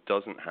quickly what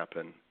doesn't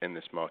happen in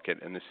this market,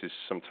 and this is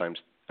sometimes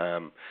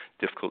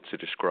difficult to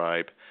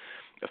describe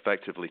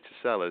effectively to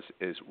sellers,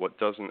 is what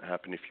doesn't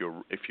happen if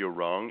you're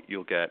wrong,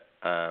 you'll get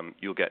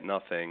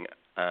nothing,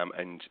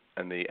 and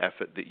the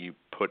effort that you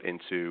put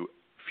into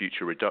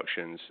future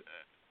reductions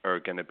are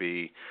going to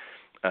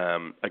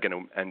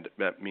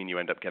mean you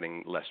end up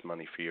getting less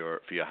money for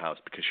your house,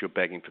 because you're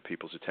begging for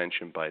people's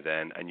attention by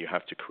then, and you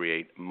have to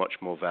create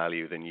much more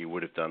value than you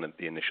would have done at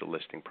the initial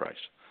listing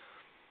price.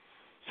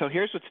 So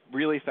here's what's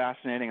really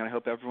fascinating, and I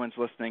hope everyone's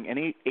listening.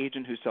 Any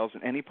agent who sells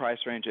in any price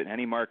range in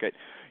any market,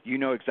 you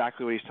know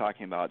exactly what he's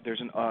talking about.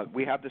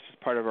 We have this as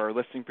part of our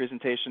listing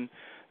presentation.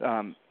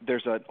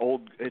 There's an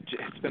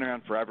it's been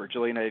around forever.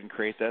 Julie and I didn't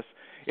create this.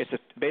 It's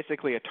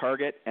basically a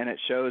target, and it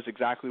shows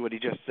exactly what he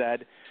just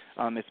said.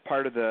 It's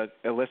part of the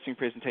listing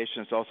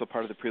presentation. It's also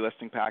part of the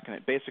pre-listing pack, and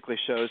it basically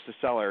shows the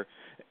seller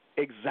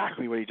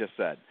exactly what he just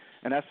said.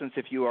 In essence,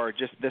 if you are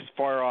just this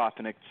far off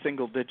and a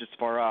single digits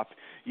far off,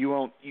 you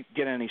won't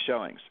get any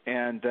showings,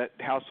 and that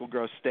house will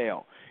grow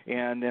stale.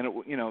 And then,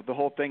 the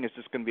whole thing is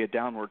just going to be a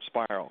downward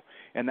spiral.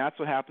 And that's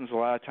what happens a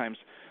lot of times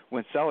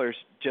when sellers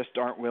just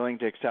aren't willing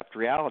to accept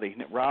reality.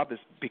 And Rob has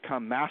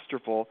become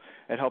masterful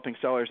at helping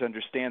sellers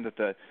understand that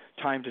the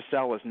time to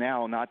sell is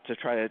now, not to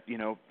try to,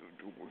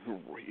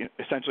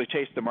 essentially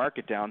chase the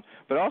market down,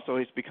 but also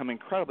he's become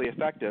incredibly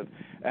effective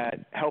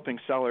at helping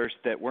sellers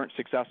that weren't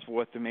successful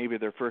with maybe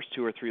their first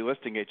 2 or 3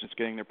 listing agents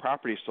getting their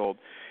property sold.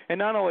 And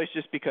not always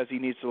just because he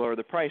needs to lower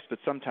the price, but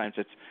sometimes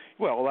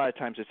a lot of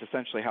times it's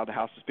essentially how the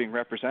house is being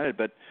represented.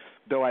 But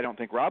though I don't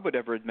think Rob would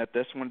ever admit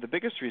this, one of the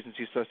biggest reasons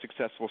he's so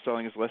successful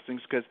selling his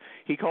listings because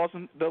he calls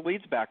them the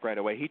leads back right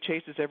away. He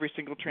chases every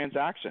single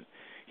transaction.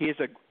 He is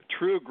a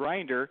true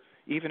grinder.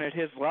 Even at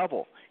his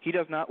level, he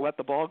does not let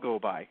the ball go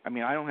by. I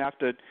mean, I don't have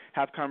to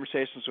have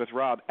conversations with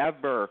Rob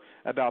ever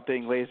about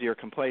being lazy or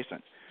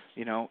complacent,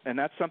 and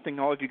that's something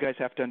all of you guys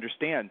have to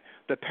understand.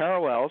 The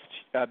parallels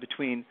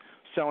between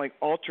selling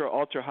ultra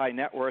high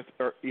net worth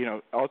or,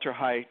 ultra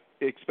high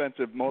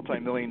expensive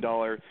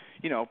multi-million-dollar,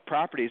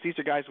 properties. These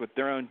are guys with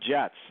their own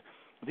jets.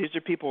 These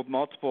are people with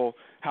multiple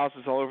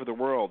houses all over the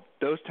world.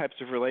 Those types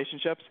of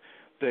relationships,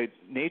 the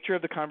nature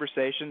of the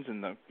conversations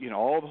and the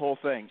whole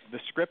thing, the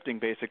scripting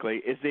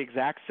basically is the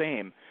exact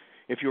same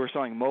if you were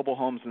selling mobile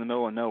homes in the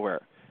middle of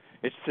nowhere.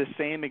 It's the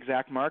same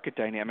exact market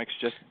dynamics,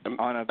 just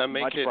on a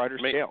much broader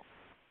scale.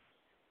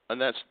 And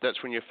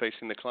that's when you're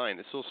facing the client.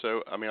 It's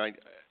also,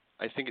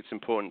 I think it's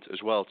important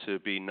as well to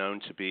be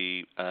known to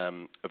be a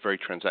very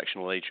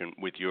transactional agent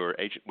with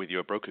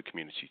your broker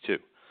community too.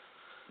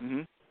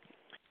 Mm-hmm.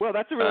 Well,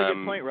 that's a really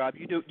good point, Rob.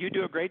 You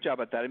do a great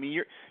job at that. I mean,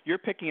 you're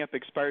picking up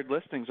expired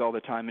listings all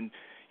the time, and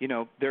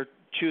they're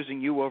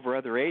choosing you over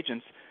other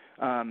agents.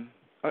 But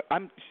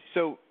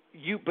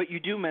you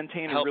do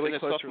maintain a really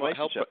close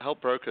relationship.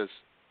 Help brokers,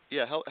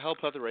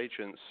 help other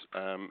agents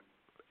have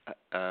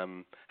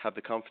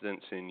the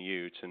confidence in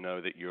you to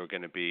know that you're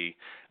going to be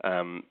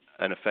an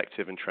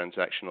effective and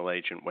transactional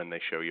agent when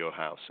they show your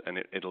house,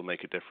 and it'll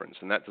make a difference.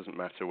 And that doesn't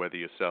matter whether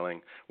you're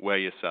selling, where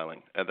you're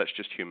selling. That's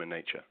just human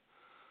nature.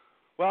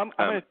 Well, I'm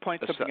going to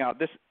point something out.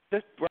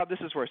 Rob, this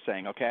is worth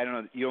saying, okay? I don't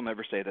know, you'll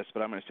never say this,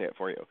 but I'm going to say it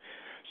for you.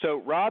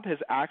 So Rob has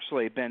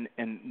actually been,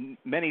 and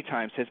many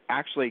times has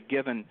actually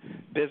given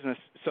business.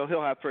 So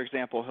he'll have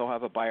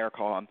a buyer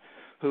call him,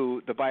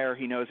 who the buyer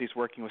he knows he's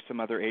working with some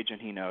other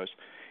agent he knows,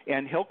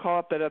 and he'll call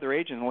up that other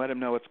agent and let him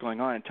know what's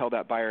going on and tell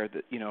that buyer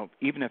that,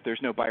 even if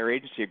there's no buyer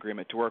agency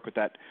agreement, to work with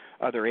that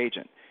other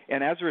agent.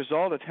 And as a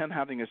result of him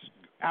having this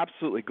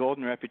absolutely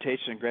golden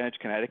reputation in Greenwich,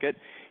 Connecticut,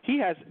 he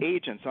has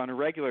agents on a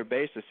regular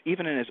basis,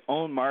 even in his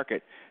own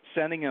market,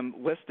 sending him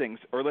listings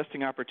or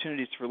listing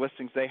opportunities for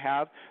listings they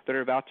have that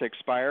are about to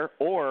expire,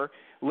 or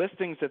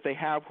listings that they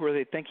have where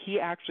they think he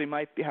actually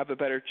might have a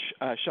better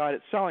shot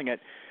at selling it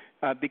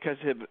because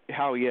of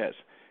how he is.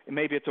 And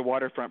maybe it's a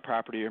waterfront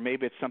property, or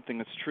maybe it's something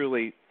that's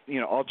truly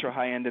ultra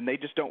high end, and they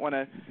just don't want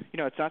to,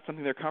 it's not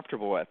something they're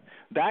comfortable with.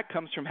 That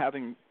comes from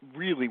having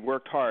really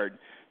worked hard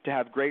to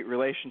have great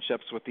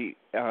relationships with the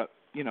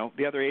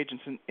other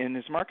agents in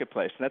his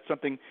marketplace. And that's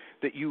something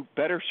that you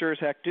better sure as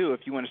heck do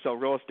if you want to sell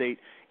real estate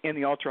in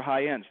the ultra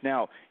high ends.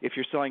 Now, if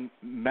you're selling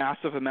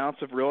massive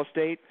amounts of real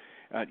estate,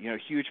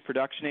 huge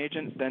production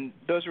agent, then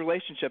those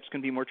relationships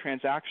can be more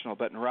transactional.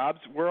 But in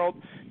Rob's world,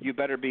 you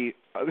better be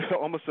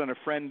almost on a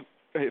friend,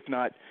 if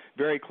not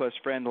very close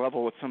friend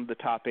level with some of the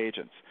top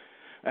agents.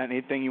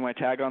 Anything you want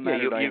to tag on that?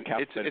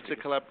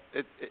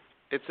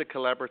 It's a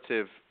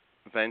collaborative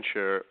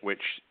venture,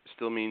 which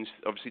still means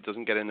obviously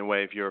doesn't get in the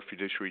way of your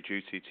fiduciary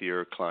duty to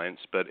your clients,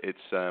 but it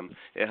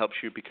helps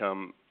you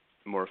become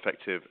more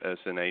effective as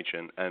an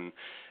agent, and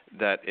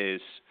that is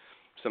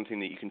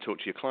something that you can talk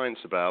to your clients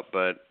about,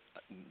 but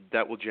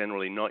that will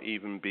generally not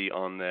even be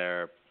on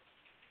their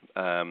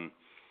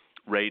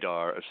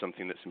radar of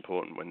something that's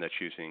important when they're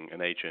choosing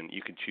an agent.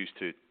 You can choose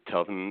to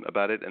tell them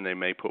about it, and they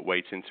may put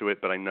weight into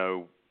it, but I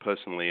know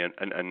personally,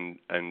 and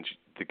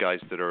the guys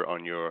that are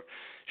on your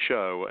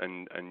show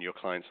and your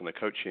clients on the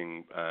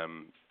coaching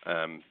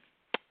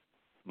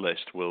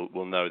list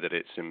will know that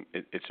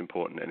it's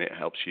important, and it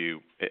helps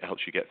you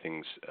get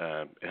things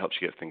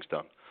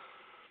done.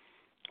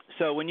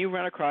 So when you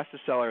run across a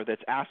seller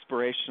that's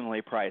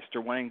aspirationally priced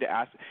or wanting to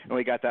ask, and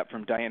we got that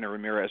from Diana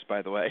Ramirez,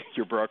 by the way,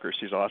 your broker,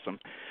 she's awesome.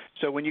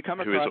 So when you come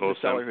across a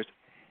seller who's,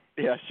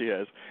 yes, she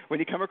is. When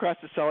you come across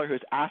a seller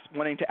who's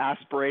wanting to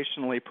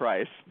aspirationally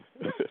price,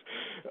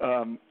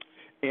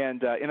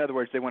 and in other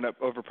words, they want to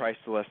overprice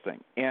the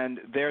listing, and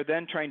they're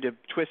then trying to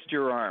twist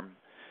your arm.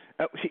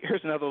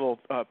 Here's another little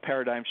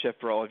paradigm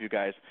shift for all of you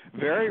guys.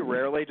 Very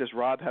rarely does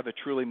Rob have a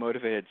truly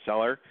motivated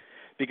seller,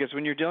 Because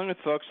when you're dealing with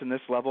folks in this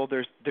level,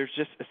 there's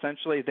just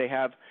essentially they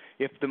have,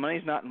 if the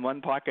money's not in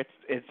one pocket,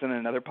 it's in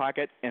another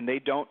pocket, and they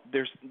don't.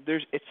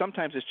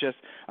 Sometimes it's just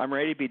I'm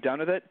ready to be done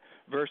with it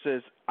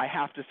versus I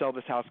have to sell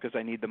this house because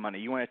I need the money.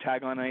 You want to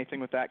tag on anything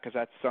with that, because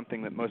that's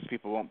something that most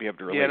people won't be able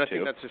to relate to. Yeah, and I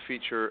think that's a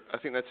feature. I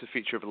think that's a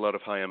feature of a lot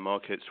of high-end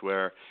markets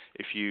where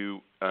if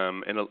you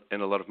in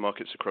a lot of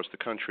markets across the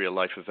country, a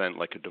life event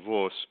like a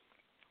divorce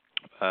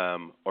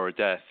or a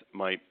death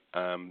might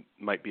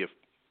be a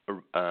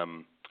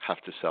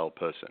have to sell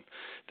person.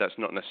 That's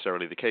not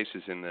necessarily the case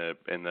in the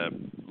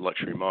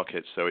luxury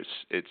market. So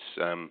it's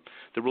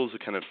the rules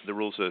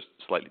are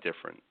slightly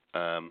different.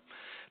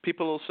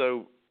 People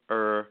also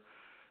are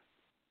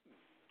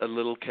a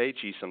little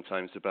cagey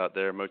sometimes about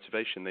their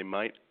motivation. They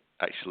might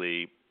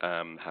actually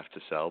have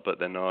to sell, but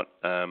they're not.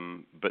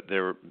 But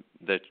they're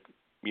they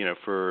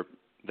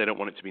don't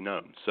want it to be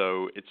known.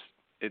 So it's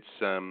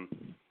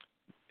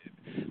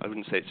I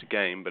wouldn't say it's a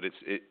game, but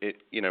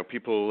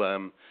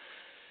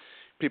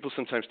people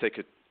sometimes take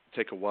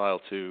a while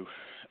to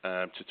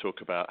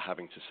talk about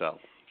having to sell.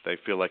 They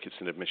feel like it's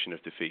an admission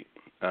of defeat.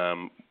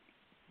 So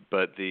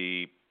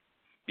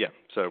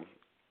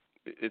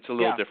it's a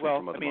little different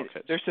from other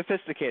markets. They're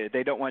sophisticated.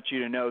 They don't want you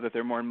to know that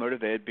they're more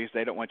motivated because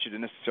they don't want you to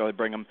necessarily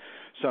bring them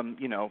some,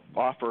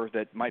 offer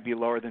that might be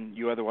lower than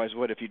you otherwise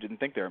would if you didn't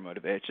think they were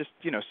motivated. It's just,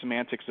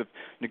 semantics of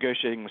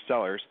negotiating with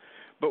sellers.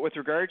 But with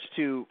regards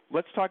to,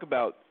 let's talk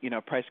about,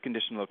 price,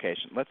 condition,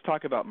 location. Let's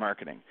talk about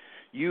marketing.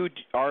 You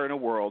are in a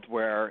world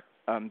where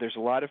there's a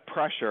lot of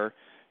pressure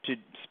to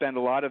spend a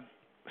lot of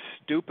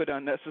stupid,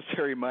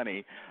 unnecessary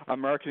money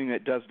on marketing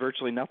that does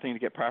virtually nothing to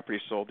get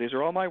properties sold. These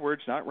are all my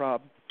words, not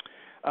Rob.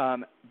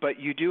 But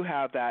you do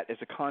have that as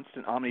a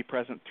constant,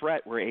 omnipresent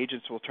threat where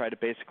agents will try to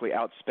basically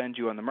outspend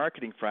you on the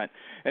marketing front.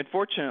 And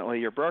fortunately,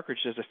 your brokerage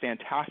does a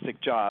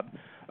fantastic job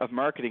of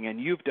marketing,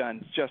 and you've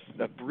done just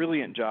a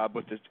brilliant job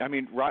with this. I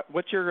mean,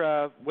 what's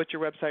your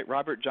website?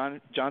 Robert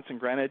Johnson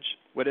Greenwich.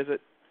 What is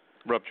it?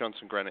 Rob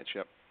Johnson Greenwich.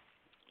 Yep.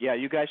 Yeah,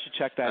 you guys should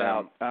check that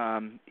out.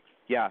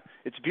 Yeah,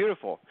 it's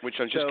beautiful. Which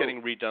I'm just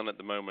getting redone at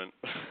the moment.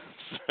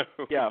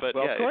 Of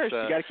course,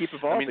 you got to keep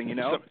evolving.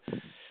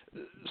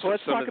 So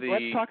let's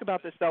talk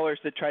about the sellers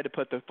that try to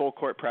put the full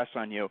court press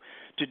on you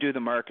to do the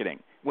marketing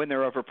when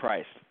they're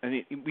overpriced.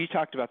 And we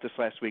talked about this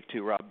last week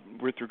too, Rob,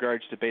 with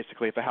regards to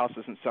basically if a house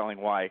isn't selling,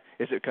 why?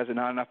 Is it because of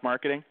not enough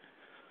marketing?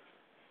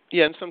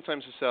 Yeah, and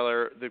sometimes the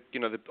seller,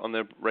 on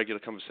the regular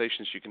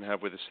conversations you can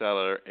have with a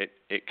seller,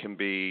 it can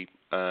be,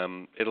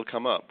 it'll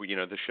come up.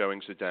 The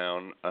showings are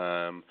down,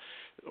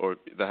 or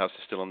the house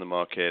is still on the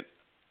market.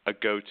 A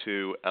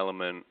go-to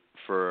element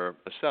for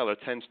a seller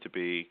tends to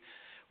be,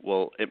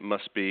 well, it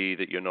must be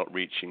that you're not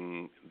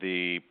reaching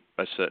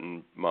a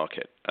certain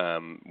market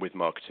with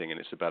marketing,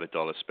 and it's about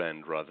 $1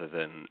 spend rather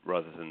than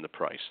the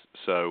price.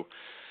 So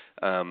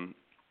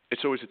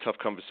it's always a tough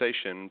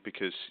conversation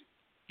because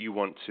you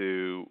want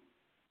to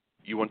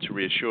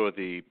reassure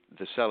the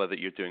seller that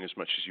you're doing as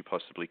much as you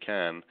possibly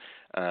can,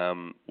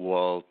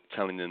 while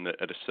telling them that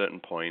at a certain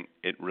point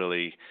it's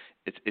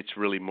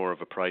really more of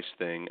a price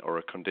thing or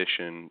a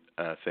condition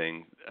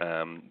thing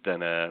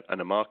than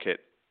a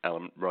market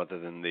element rather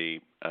than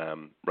the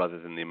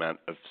amount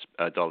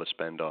of dollar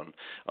spend on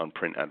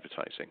print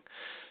advertising.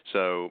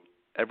 So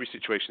every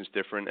situation is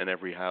different, and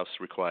every house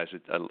requires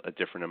a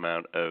different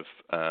amount of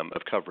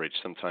coverage.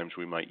 Sometimes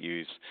we might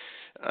use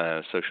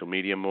social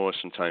media more.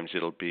 Sometimes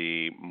it'll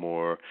be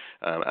more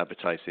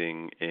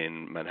advertising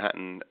in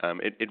Manhattan.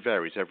 It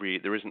varies.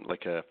 There isn't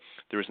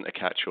a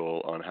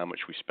catch-all on how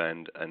much we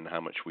spend and how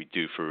much we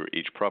do for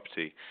each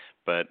property,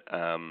 but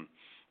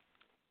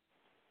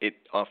it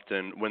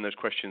often, when those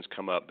questions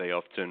come up, they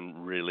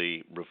often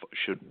really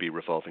should be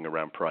revolving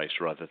around price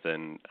rather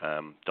than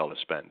dollar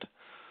spend.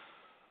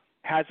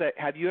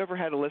 Have you ever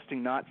had a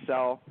listing not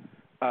sell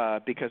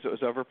because it was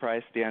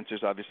overpriced? The answer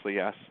is obviously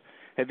yes.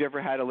 Have you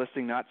ever had a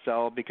listing not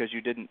sell because you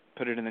didn't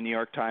put it in the New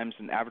York Times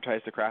and advertise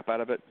the crap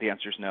out of it? The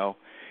answer is no.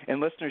 And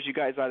listeners, you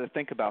guys ought to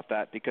think about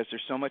that because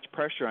there's so much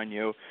pressure on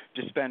you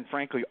to spend,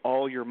 frankly,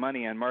 all your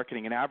money on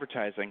marketing and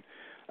advertising,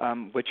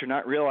 which you're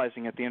not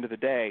realizing at the end of the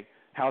day.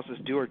 Houses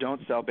do or don't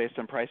sell based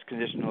on price,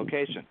 condition, and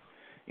location.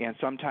 And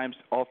sometimes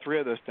all three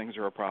of those things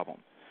are a problem.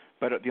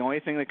 But the only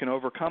thing that can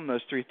overcome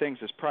those three things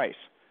is price.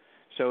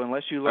 So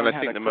unless you learn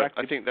how to correct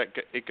I think that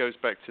it goes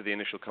back to the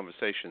initial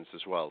conversations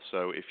as well.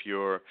 So if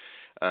you're,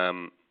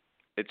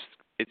 it's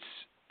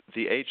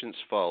the agent's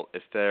fault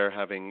if they're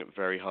having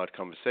very hard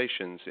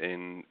conversations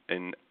in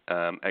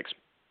X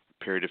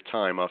period of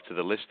time after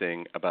the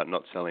listing about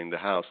not selling the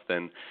house,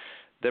 then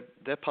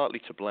they're partly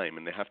to blame,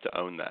 and they have to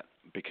own that,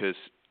 because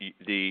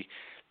the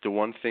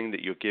one thing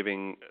that you're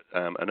giving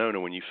an owner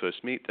when you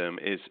first meet them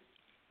is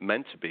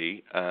meant to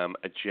be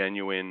a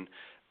genuine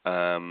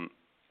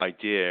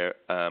idea,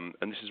 and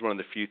this is one of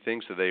the few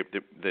things that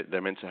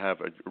they're meant to have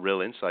a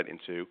real insight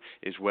into,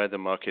 is where the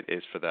market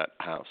is for that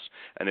house,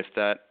 and if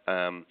that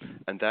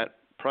and that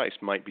price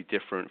might be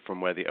different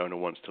from where the owner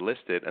wants to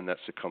list it, and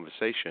that's a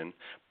conversation.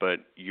 But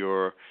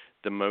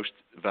the most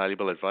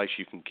valuable advice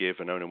you can give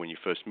an owner when you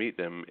first meet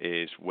them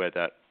is where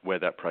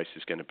that price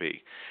is going to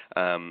be.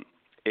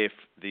 If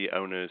the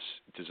owner's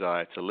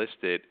desire to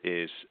list it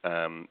is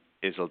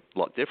a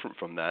lot different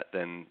from that,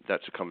 then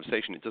that's a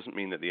conversation. It doesn't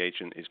mean that the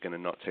agent is going to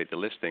not take the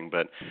listing,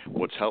 but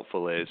what's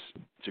helpful is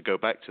to go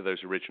back to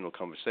those original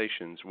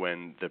conversations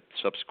when the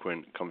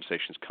subsequent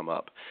conversations come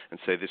up and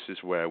say, this is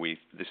where we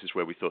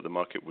thought the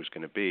market was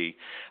going to be.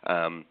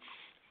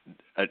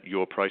 At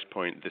your price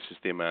point, this is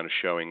the amount of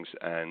showings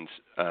and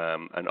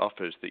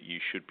offers that you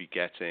should be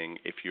getting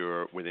if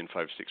you're within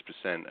 5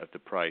 or 6% of the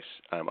price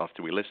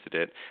after we listed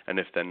it. And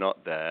if they're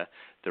not there,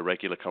 the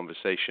regular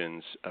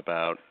conversations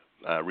about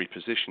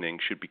repositioning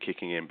should be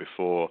kicking in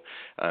before,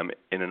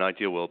 in an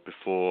ideal world,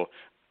 before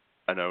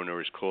an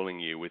owner is calling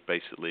you with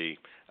basically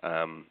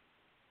an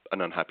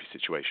unhappy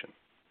situation.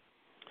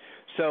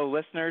 So,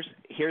 listeners,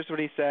 here's what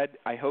he said.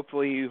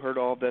 Hopefully you heard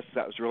all of this.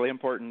 That was really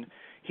important.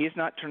 He's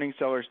not turning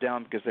sellers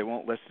down because they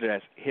won't list it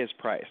at his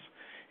price.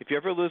 If you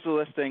ever lose a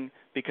listing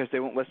because they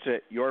won't list it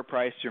at your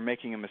price, you're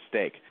making a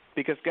mistake.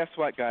 Because guess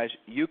what, guys?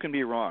 You can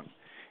be wrong.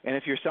 And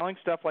if you're selling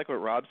stuff like what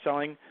Rob's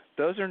selling,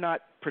 those are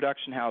not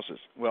production houses.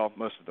 Well,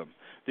 most of them.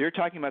 They're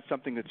talking about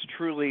something that's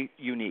truly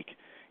unique.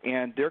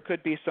 And there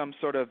could be some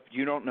sort of,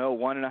 1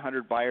 in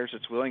 100 buyers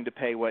that's willing to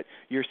pay what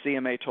your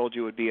CMA told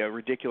you would be a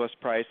ridiculous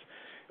price,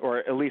 or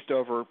at least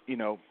over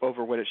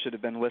what it should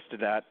have been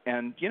listed at.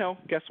 And,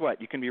 guess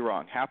what? You can be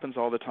wrong. Happens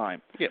all the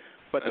time. Yeah.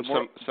 But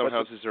some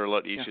houses are a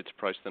lot easier to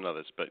price than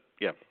others, but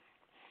yeah.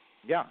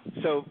 Yeah.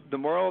 So the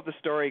moral of the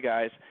story,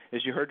 guys,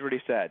 is you heard what he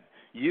said.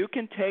 You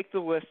can take the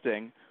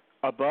listing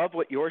above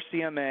what your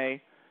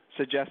CMA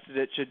suggested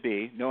it should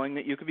be, knowing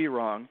that you could be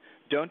wrong.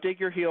 Don't dig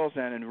your heels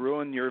in and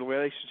ruin your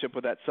relationship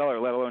with that seller,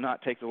 let alone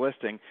not take the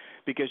listing,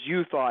 because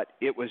you thought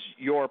it was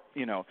your,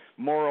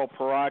 moral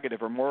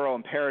prerogative or moral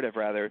imperative,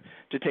 rather,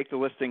 to take the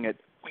listing at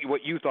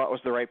what you thought was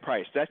the right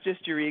price. That's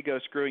just your ego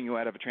screwing you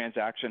out of a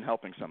transaction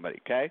helping somebody,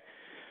 okay?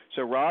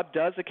 So Rob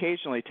does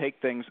occasionally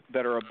take things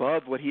that are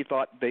above what he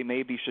thought they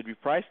maybe should be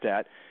priced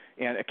at,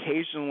 and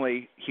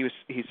occasionally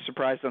he's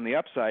surprised on the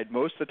upside.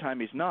 Most of the time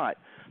he's not.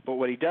 But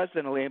what he does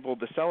then enable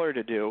the seller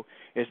to do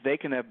is they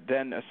can have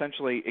then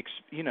essentially,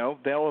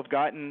 they'll have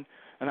gotten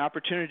an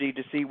opportunity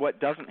to see what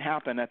doesn't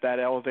happen at that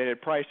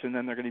elevated price, and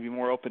then they're going to be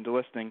more open to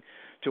listening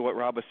to what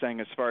Rob was saying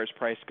as far as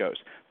price goes.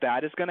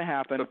 That is going to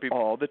happen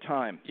all the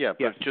time. Yeah,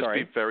 but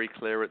be very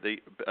clear at the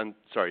 – and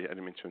sorry, I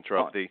didn't mean to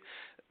interrupt.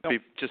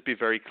 Just be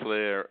very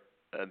clear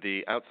at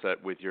the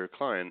outset with your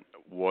client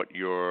what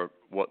your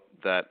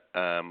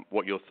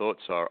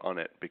thoughts are on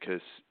it,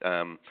 because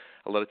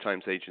a lot of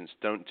times agents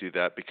don't do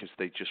that because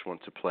they just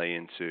want to play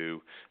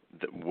into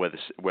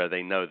where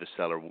they know the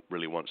seller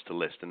really wants to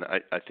list, and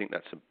I think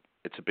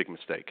it's a big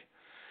mistake.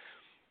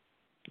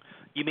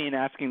 You mean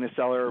asking the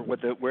seller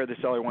where the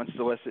seller wants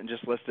to list it and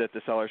just list it at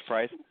the seller's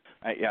price?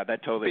 Yeah,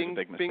 that totally is a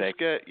big mistake.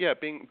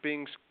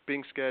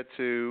 Being scared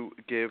to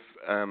give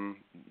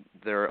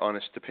their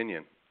honest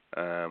opinion.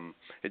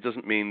 It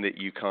doesn't mean that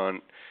you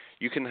can't.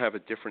 You can have a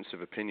difference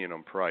of opinion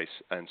on price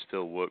and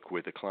still work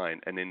with a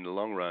client, and in the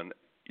long run,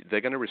 they're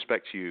going to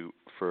respect you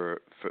for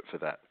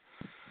that.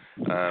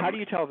 How do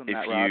you tell them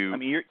that, Rob? I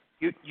mean,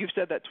 you've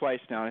said that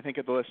twice now, and I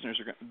think the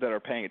listeners that are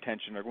paying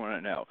attention are going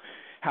to know.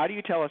 How do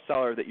you tell a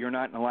seller that you're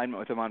not in alignment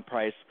with them on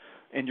price,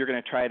 and you're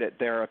going to try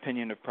their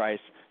opinion of price,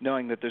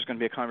 knowing that there's going to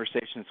be a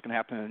conversation that's going to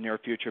happen in the near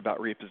future about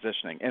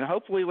repositioning? And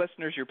hopefully,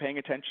 listeners, you're paying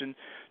attention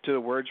to the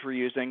words we're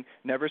using.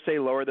 Never say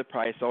lower the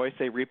price. Always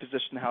say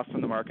reposition the house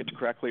on the market to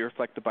correctly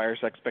reflect the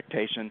buyer's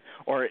expectation,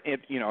 or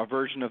a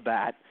version of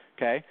that.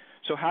 Okay.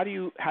 So how do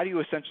you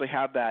essentially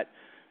have that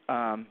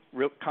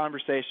real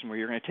conversation where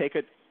you're going to take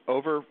it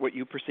over what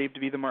you perceive to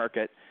be the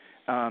market,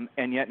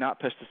 and yet not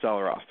piss the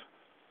seller off?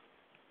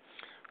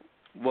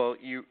 Well,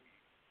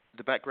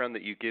 the background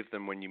that you give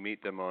them when you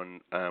meet them on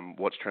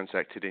what's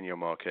transacted in your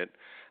market,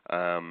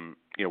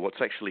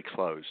 what's actually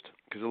closed.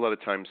 Because a lot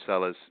of times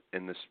sellers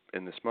in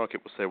this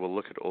market will say, well,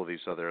 look at all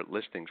these other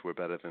listings. We're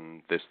better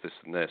than this, this,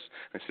 and this.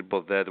 And I said,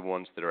 well, they're the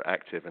ones that are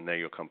active, and they're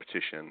your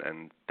competition,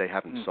 and they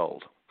haven't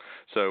sold.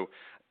 So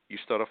you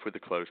start off with the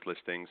closed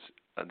listings,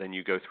 and then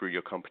you go through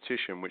your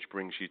competition, which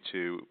brings you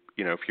to,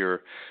 if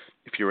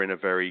you're in a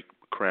very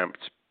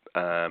cramped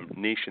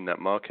niche in that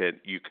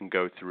market, you can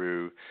go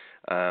through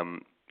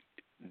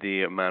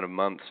the amount of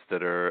months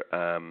that are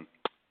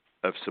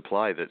of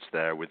supply that's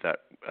there with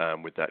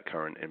that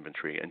current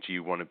inventory. And do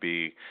you want to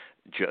be,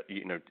 do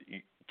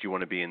you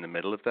want to be in the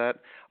middle of that,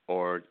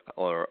 or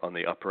on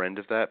the upper end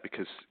of that?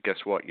 Because guess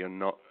what, you're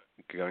not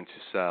going to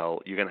sell.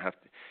 You're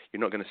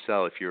not going to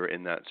sell if you're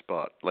in that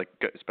spot. Like,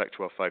 it's back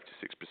to our 5 to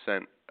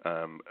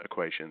 6%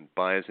 equation.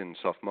 Buyers in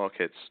soft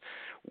markets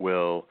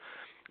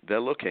they're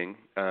looking,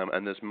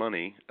 and there's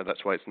money, and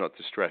that's why it's not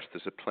distressed.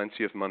 There's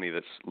plenty of money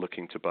that's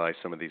looking to buy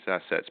some of these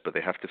assets, but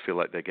they have to feel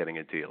like they're getting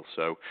a deal.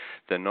 So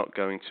they're not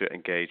going to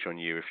engage on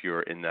you if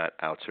you're in that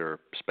outer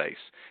space.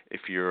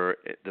 If you're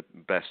the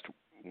best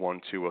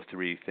 1, 2, or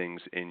 3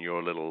 things in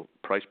your little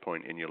price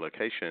point in your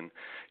location,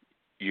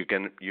 you're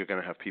going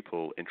to have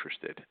people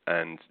interested.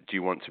 And do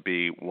you want to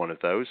be one of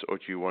those, or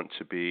do you want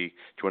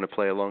to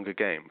play a longer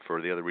game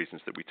for the other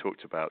reasons that we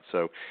talked about?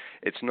 So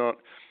it's not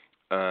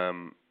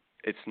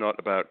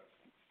about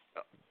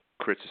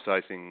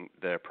criticizing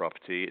their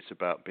property. It's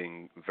about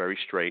being very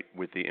straight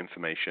with the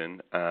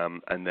information,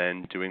 and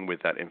then doing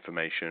with that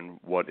information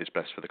what is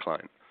best for the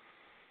client.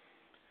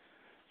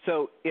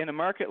 So in a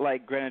market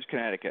like Greenwich,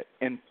 Connecticut,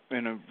 in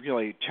a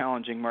really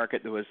challenging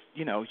market that was,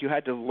 you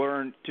had to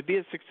learn to be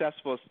as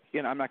successful as,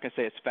 I'm not going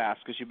to say it's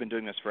fast because you've been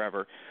doing this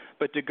forever,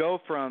 but to go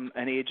from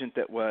an agent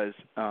that was,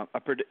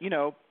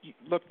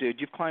 look, dude,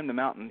 you've climbed the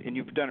mountain and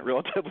you've done it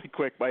relatively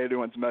quick by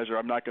anyone's measure.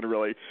 I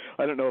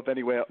don't know if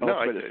any way else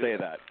way to say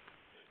that.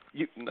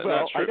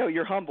 I know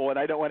you're humble, and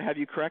I don't want to have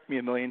you correct me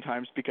a million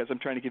times because I'm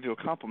trying to give you a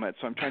compliment.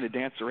 So I'm trying to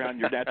dance around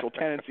your natural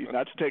tendencies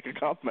not to take a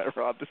compliment,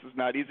 Rob. This is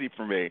not easy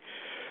for me.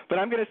 But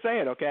I'm going to say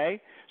it, okay?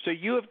 So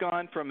you have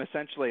gone from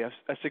essentially a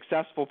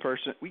successful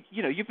person.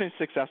 You've been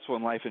successful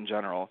in life in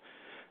general.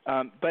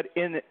 But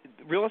in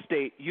real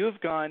estate, you have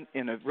gone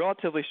in a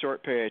relatively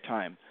short period of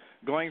time,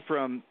 going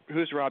from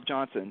who's Rob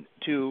Johnson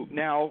to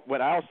now what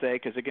I'll say,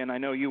 because, again, I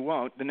know you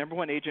won't, the number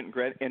one agent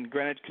in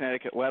Greenwich,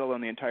 Connecticut, let alone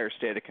the entire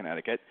state of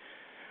Connecticut,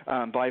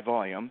 by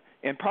volume,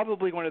 and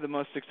probably one of the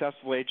most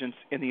successful agents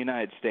in the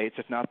United States,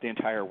 if not the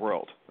entire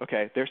world.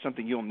 Okay, there's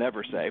something you'll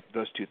never say,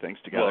 those two things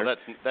together. Well,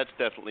 that's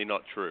definitely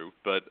not true,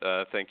 but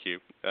thank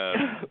you.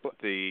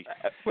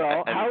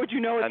 How would you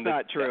know it's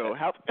not true?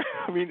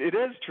 It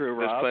is true,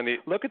 Rob.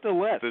 Look at the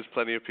list. There's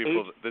plenty of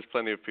people. There's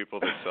plenty of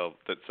people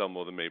that sell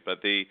more than me.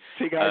 But see,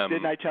 guys,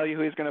 didn't I tell you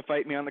who he's going to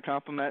fight me on the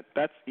compliment?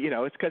 That's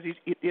it's because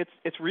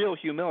it's real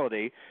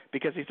humility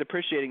because he's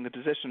appreciating the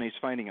position he's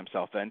finding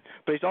himself in,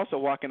 but he's also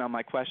walking on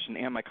my question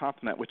and my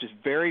compliment, which is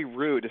very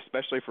rude,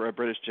 especially for a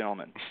British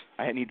gentleman.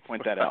 I need to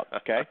point that out.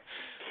 Okay.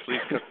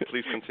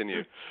 Please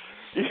continue.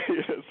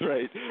 Yes,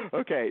 right.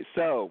 Okay,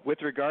 so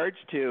with regards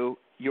to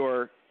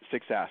your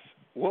success,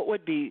 what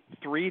would be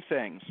three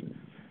things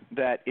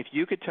that if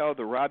you could tell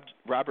the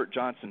Robert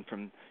Johnson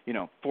from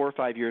 4 or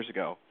 5 years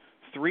ago,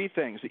 three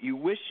things that you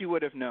wish you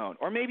would have known,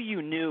 or maybe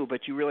you knew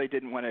but you really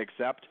didn't want to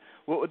accept,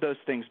 what would those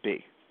things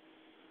be?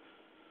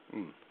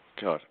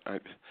 God,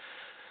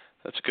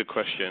 that's a good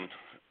question.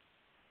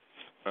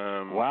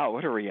 Wow,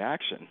 what a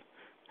reaction.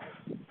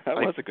 That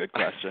was a good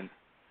question.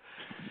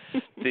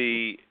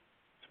 I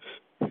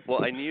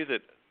knew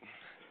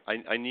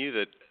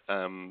that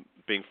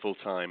being full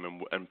time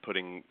and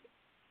putting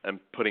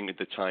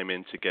the time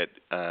in to get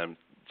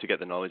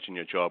the knowledge in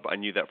your job, I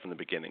knew that from the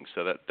beginning,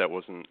 so that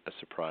wasn't a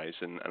surprise,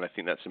 and I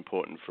think that's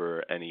important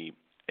for any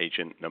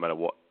agent, no matter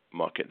what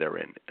market they're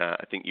in.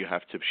 I think you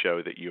have to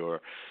show that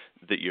you're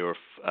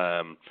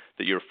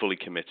fully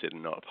committed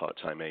and not a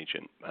part-time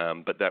agent.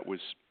 But that was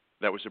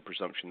a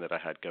presumption that I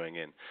had going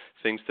in.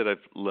 Things that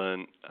I've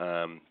learned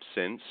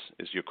since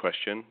is your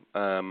question.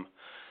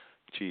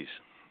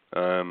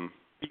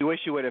 You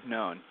wish you would have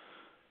known.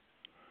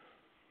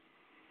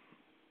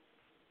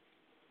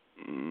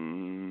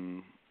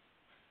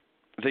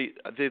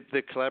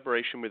 The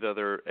collaboration with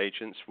other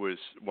agents was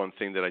one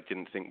thing that I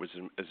didn't think was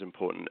as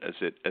important as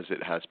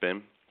it has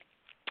been.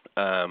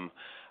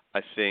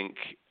 I think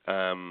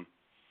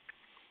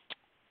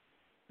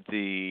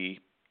the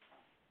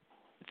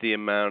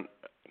amount,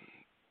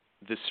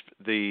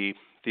 the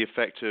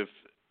effective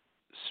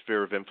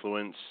sphere of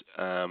influence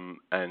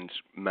and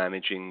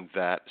managing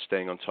that,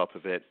 staying on top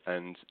of it,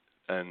 and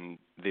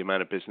the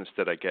amount of business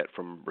that I get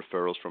from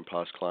referrals from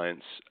past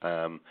clients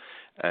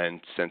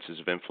and senses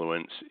of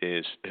influence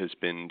has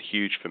been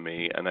huge for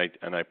me, and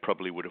I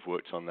probably would have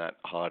worked on that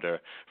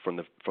harder from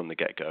the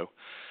get-go.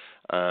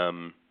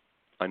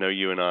 I know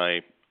you and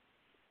I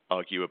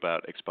argue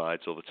about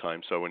expireds all the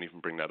time, so I won't even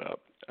bring that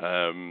up.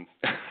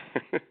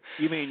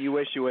 You mean you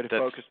wish you would have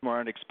focused more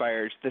on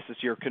expireds? This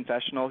is your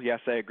confessional? Yes,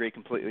 I agree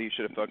completely. You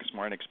should have focused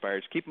more on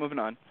expireds. Keep moving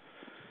on.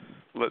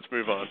 Let's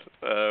move on.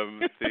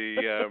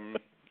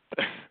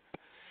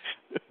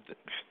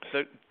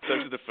 Those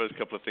are the first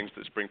couple of things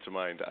that spring to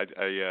mind.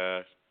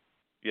 You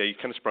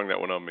kind of sprung that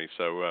one on me.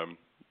 So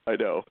I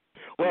know.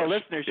 Well,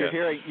 listeners, you're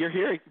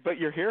hearing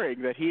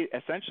that he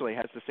essentially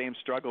has the same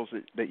struggles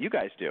that you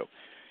guys do.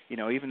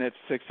 Even as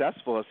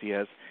successful as he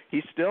is,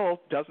 he still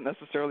doesn't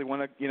necessarily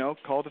want to,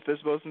 call the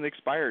FSBOs and the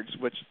expireds,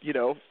 which,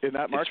 in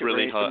that market. It's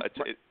really hard.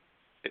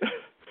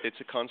 It's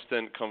a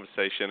constant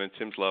conversation, and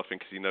Tim's laughing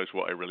because he knows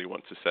what I really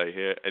want to say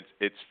here.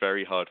 It's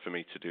very hard for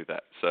me to do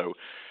that. So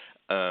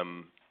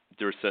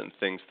there are certain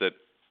things that,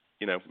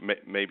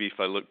 maybe if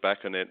I look back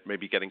on it,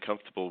 maybe getting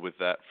comfortable with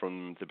that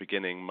from the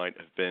beginning might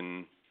have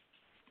been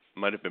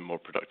more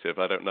productive.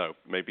 I don't know.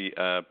 Maybe,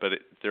 but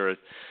there are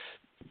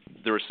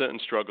certain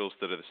struggles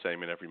that are the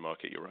same in every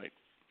market. You're right.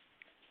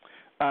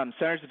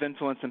 Centers of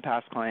influence and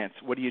past clients.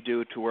 What do you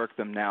do to work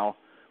them now?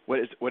 What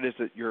is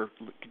it?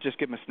 Just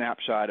give them a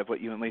snapshot of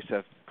what you and Lisa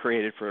have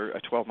created for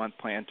a 12-month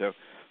plan to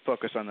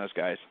focus on those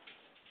guys.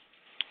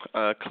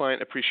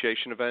 Client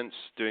appreciation events,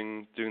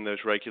 doing those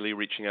regularly,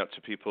 reaching out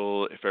to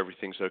people if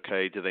everything's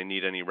okay. Do they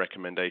need any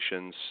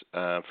recommendations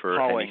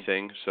for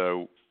anything?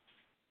 So,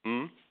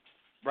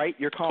 right,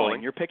 you're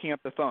calling. You're picking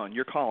up the phone.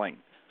 You're calling.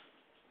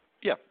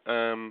 Yeah,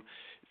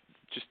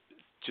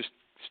 just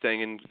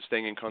staying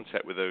in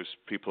contact with those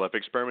people. I've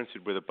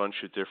experimented with a bunch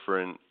of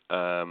different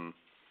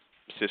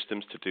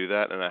systems to do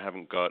that, and I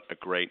haven't got a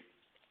great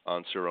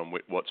answer on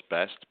what's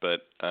best,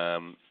 but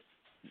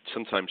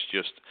sometimes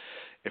just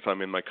if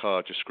I'm in my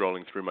car, just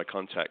scrolling through my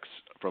contacts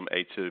from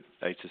A to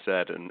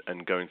Z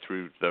and going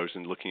through those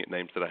and looking at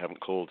names that I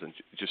haven't called, and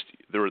just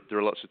there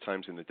are lots of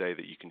times in the day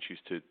that you can choose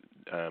to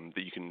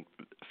that you can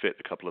fit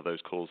a couple of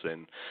those calls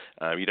in.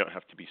 You don't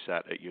have to be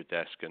sat at your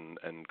desk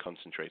and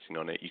concentrating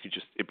on it.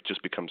 It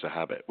just becomes a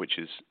habit, which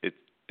is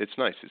it's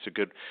nice.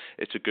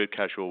 It's a good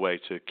casual way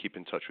to keep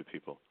in touch with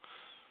people.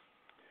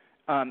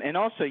 And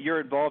also, you're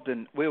involved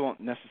in, we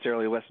won't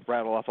necessarily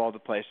rattle off all the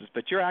places,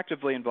 but you're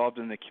actively involved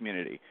in the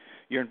community.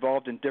 You're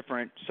involved in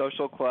different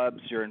social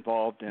clubs. You're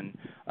involved in,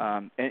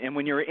 and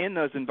when you're in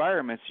those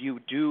environments, you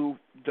do,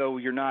 though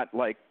you're not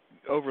like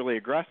overly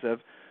aggressive,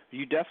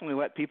 you definitely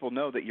let people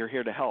know that you're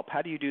here to help.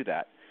 How do you do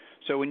that?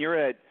 So when you're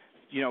at,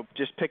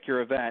 just pick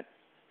your event,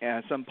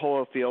 some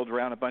polo field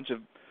around a bunch of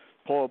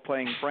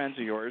polo-playing friends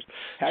of yours.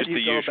 How do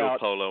you go about... Just the usual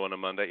polo on a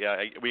Monday. Yeah,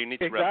 we need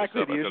to wrap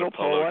this up. Exactly, the usual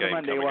polo on a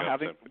Monday. We're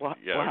having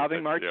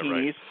martinis.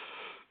 Yeah, right.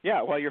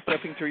 Yeah, while you're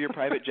flipping through your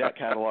private jet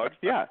catalog.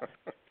 Yeah,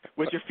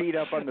 with your feet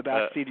up on the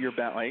back seat of your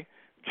Bentley.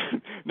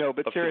 No,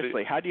 but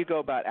seriously, how do you go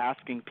about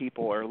asking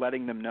people or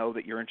letting them know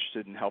that you're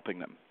interested in helping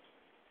them?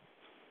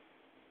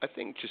 I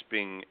think just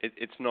being...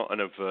 It's not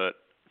an overt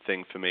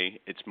thing for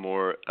me. It's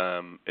more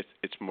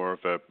it's more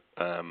of a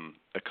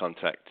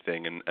contact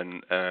thing,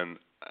 and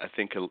I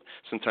think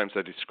sometimes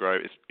I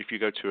describe if you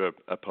go to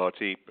a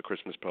party, a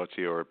Christmas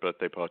party or a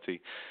birthday party,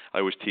 I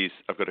always tease.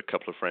 I've got a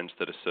couple of friends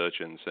that are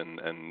surgeons,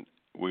 and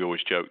we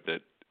always joke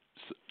that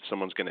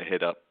someone's going to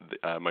hit up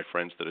my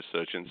friends that are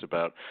surgeons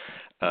about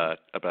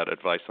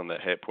advice on their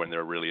hip when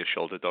they're really a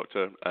shoulder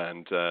doctor,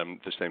 and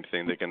the same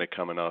thing, they're going to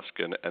come and ask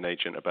an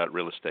agent about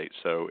real estate.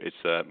 So it's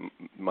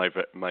my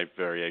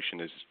variation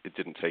is it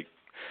didn't take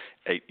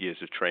 8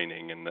 years of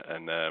training,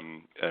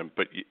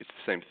 but it's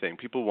the same thing.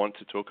 People want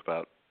to talk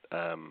about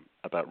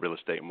real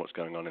estate and what's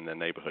going on in their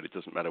neighborhood. It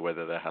doesn't matter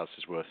whether their house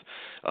is worth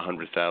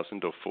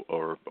 100,000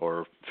 or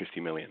 50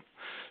 million.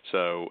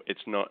 So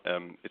it's not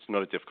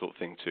a difficult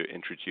thing to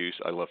introduce.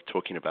 I love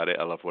talking about it.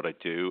 I love what I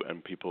do,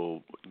 and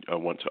people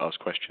want to ask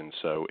questions.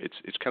 So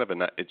it's kind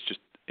of it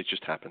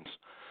just happens.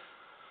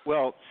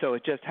 Well, so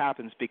it just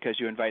happens because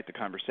you invite the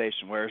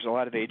conversation, whereas a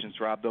lot of agents,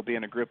 Rob, they'll be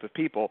in a group of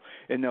people,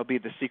 and they'll be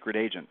the secret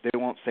agent. They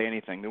won't say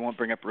anything. They won't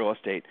bring up real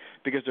estate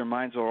because their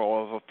minds are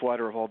all of a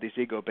flutter of all these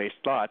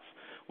ego-based thoughts,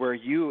 where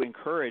you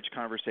encourage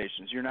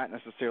conversations. You're not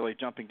necessarily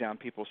jumping down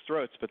people's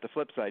throats, but the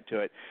flip side to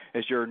it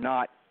is you're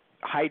not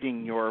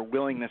hiding your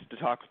willingness to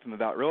talk with them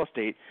about real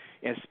estate,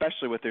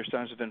 especially with their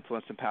zones of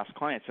influence and past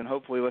clients. And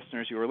hopefully,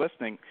 listeners, you are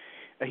listening,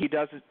 he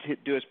does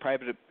do his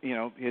private,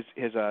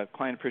 his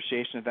client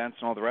appreciation events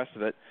and all the rest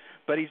of it.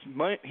 But he's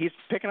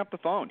picking up the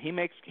phone. He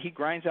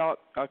grinds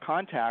out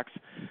contacts,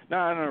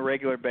 not on a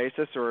regular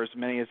basis or as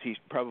many as he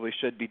probably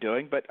should be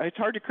doing. But it's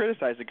hard to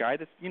criticize a guy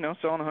that's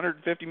selling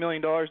 $150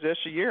 million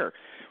ish a year,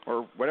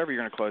 or whatever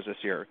you're going to close this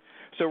year.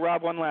 So,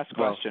 Rob, one last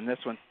question. This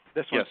one's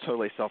yes.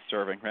 Totally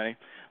self-serving. Ready?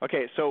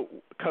 Okay. So,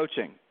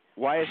 coaching.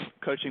 Why has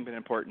coaching been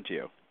important to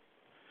you?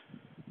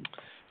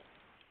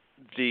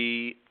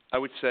 I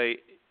would say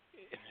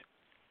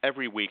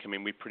every week,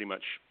 we pretty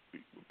much,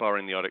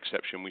 barring the odd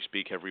exception, we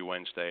speak every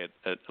Wednesday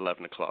at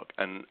 11 o'clock.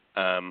 And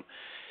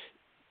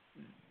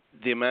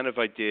the amount of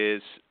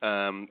ideas,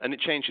 and it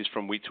changes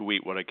from week to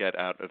week what I get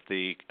out of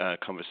the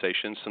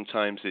conversation.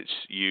 Sometimes it's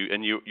you,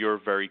 and you're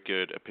very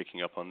good at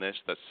picking up on this.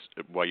 That's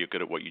why you're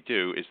good at what you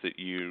do, is that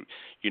you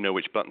know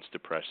which buttons to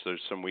press. So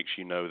some weeks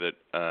you know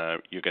that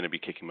you're going to be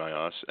kicking my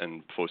ass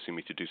and forcing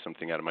me to do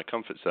something out of my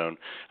comfort zone.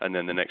 And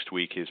then the next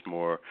week is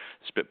more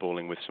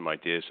spitballing with some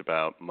ideas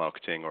about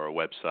marketing or a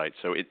website.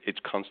 So it's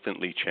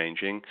constantly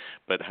changing,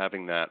 but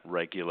having that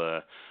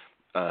regular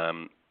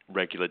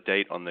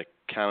date on the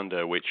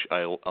calendar, which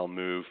I'll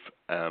move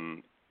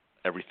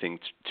everything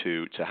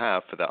to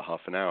have for that half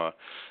an hour,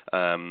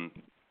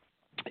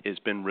 has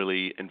been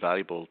really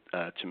invaluable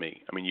to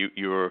me.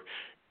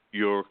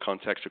 Your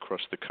contacts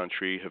across the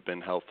country have been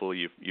helpful.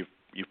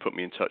 You've put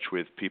me in touch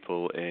with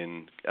people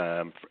in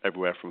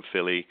everywhere from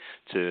Philly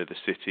to the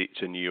city,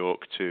 to New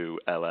York to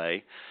LA.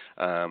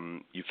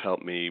 You've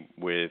helped me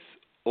with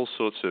all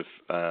sorts of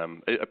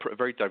a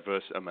very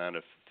diverse amount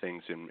of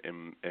things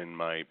in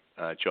my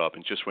job,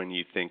 and just when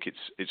you think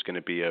it's going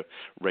to be a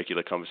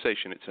regular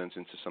conversation, it turns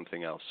into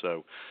something else.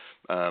 So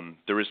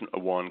there isn't a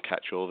one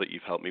catch-all that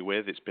you've helped me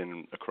with. It's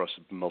been across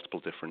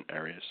multiple different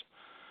areas.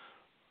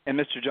 And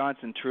Mr.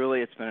 Johnson, truly,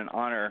 it's been an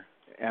honor,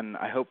 and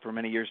I hope for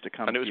many years to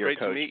come. And it was great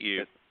to meet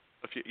you.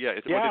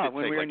 When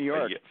we were in New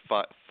York,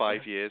 5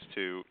 years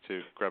to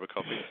grab a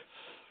coffee.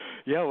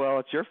 Yeah, well,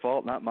 it's your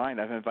fault, not mine.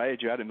 I've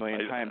invited you out a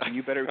million times, and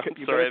you better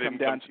come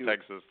down to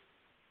Texas.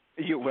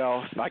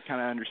 Well, I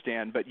kind of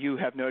understand, but you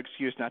have no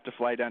excuse not to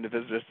fly down to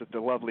visit us at the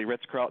lovely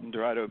Ritz-Carlton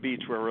Dorado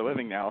Beach where we're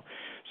living now.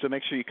 So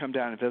make sure you come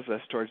down and visit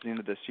us towards the end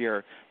of this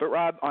year. But,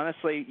 Rob,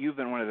 honestly, you've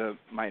been one of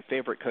my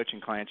favorite coaching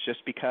clients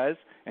just because,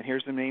 and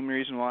here's the main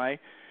reason why,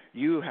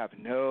 You have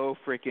no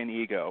freaking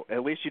ego.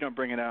 At least you don't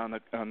bring it out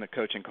on the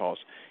coaching calls.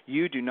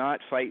 You do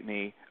not fight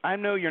me. I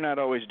know you're not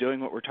always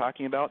doing what we're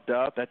talking about.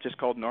 Duh, that's just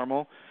called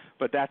normal.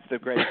 But that's the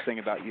greatest thing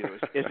about you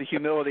is the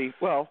humility.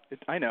 Well,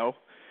 I know.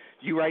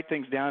 You write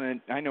things down, and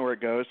I know where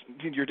it goes,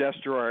 your desk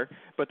drawer.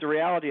 But the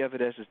reality of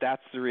it is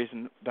that's the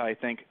reason that I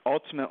think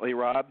ultimately,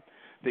 Rob,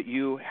 that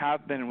you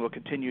have been and will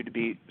continue to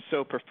be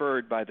so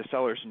preferred by the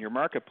sellers in your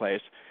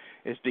marketplace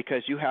is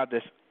because you have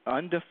this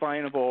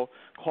undefinable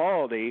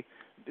quality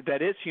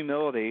that is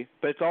humility,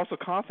 but it's also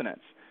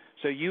confidence.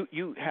 So you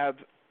have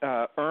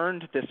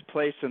earned this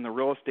place in the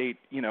real estate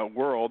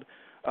world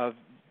of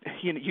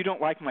you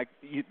don't like my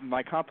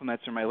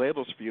compliments or my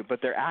labels for you,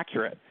 but they're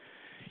accurate.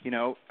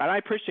 And I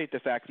appreciate the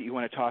fact that you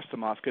want to toss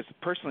them off because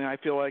personally I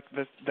feel like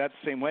that's the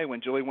same way when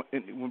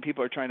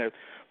people are trying to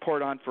pour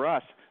it on for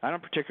us. I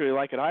don't particularly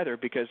like it either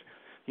because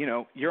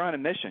you're on a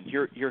mission.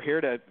 You're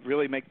here to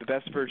really make the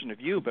best version of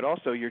you, but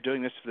also you're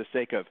doing this for the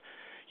sake of.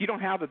 You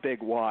don't have a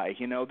big why,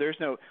 There's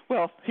no.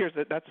 Well,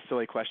 that's a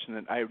silly question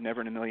that I would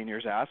never in a million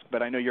years ask.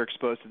 But I know you're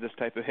exposed to this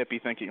type of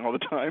hippie thinking all the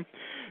time.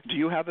 Do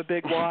you have a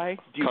big why?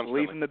 Do you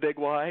believe in the big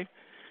why?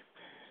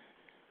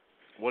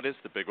 What is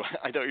the big why?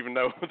 I don't even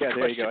know.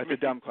 There you go. It's a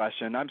dumb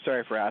question. I'm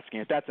sorry for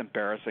asking it. That's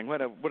embarrassing.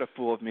 What a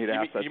fool of me to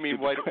ask that. You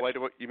mean why do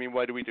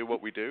we do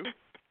what we do?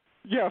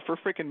 Yeah, for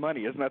freaking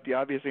money. Isn't that the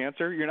obvious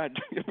answer? You're not.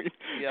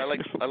 Yeah, I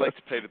like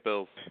to pay the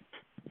bills.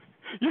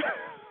 Yeah,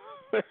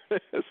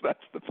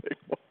 that's the big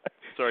why.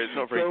 Sorry, it's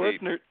not very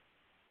deep.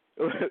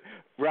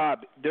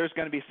 Rob, there's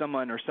going to be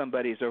someone or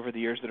somebodies over the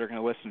years that are going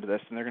to listen to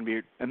this, and they're going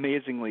to be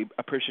amazingly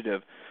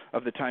appreciative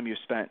of the time you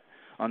spent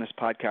on this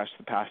podcast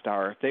the past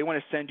hour. If they want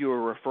to send you a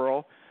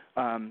referral,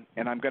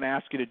 and I'm going to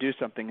ask you to do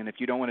something, and if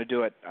you don't want to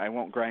do it, I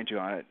won't grind you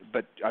on it,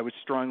 but I would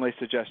strongly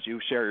suggest you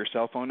share your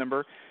cell phone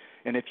number.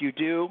 And if you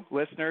do,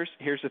 listeners,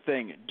 here's the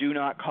thing. Do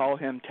not call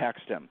him,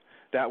 text him.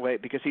 That way,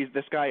 because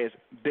this guy is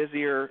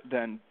busier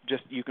than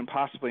just you can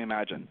possibly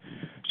imagine.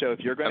 So if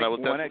you're going to, and I will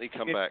definitely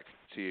come back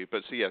to you.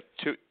 But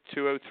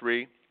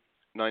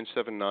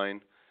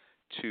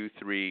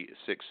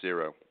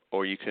 203-979-2360,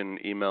 or you can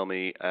email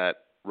me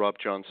at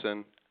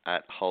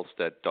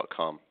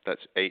robjohnson@halstead.com.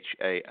 That's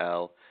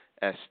HALSTEAD.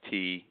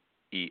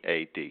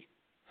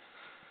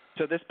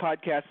 So this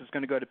podcast is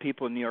going to go to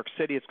people in New York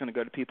City. It's going to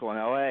go to people in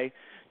L.A.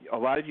 A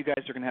lot of you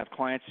guys are going to have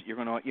clients. You're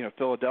going to,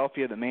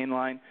 Philadelphia, the main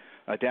line,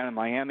 down in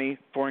Miami,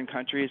 foreign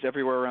countries,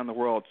 everywhere around the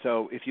world.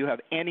 So if you have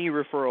any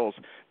referrals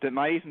that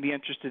might even be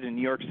interested in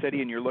New York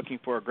City and you're looking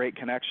for a great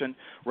connection,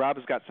 Rob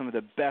has got some of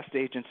the best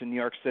agents in New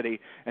York City,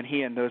 and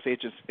he and those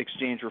agents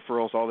exchange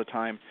referrals all the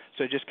time.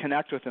 So just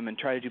connect with them and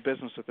try to do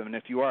business with them. And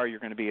if you are, you're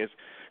going to be as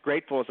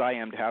grateful as I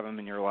am to have him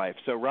in your life.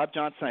 So Rob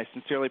Johnson, I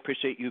sincerely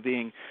appreciate you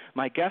being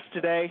my guest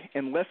today.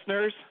 And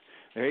listeners,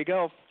 there you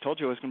go. Told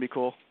you it was going to be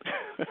cool.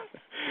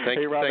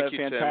 Hey, Rob, have a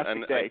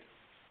fantastic day.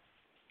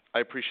 I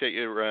appreciate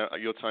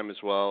your time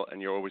as well,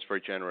 and you're always very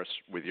generous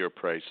with your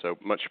praise. So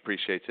much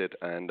appreciated,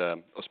 and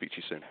I'll speak to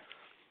you soon.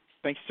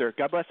 Thanks, sir.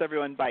 God bless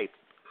everyone. Bye.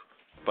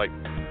 Bye.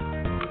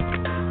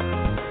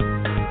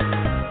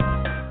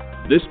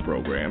 This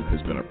program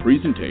has been a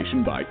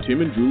presentation by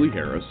Tim and Julie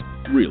Harris,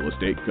 Real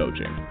Estate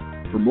Coaching.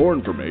 For more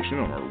information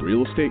on our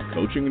real estate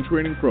coaching and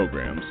training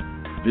programs,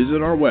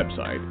 visit our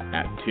website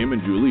at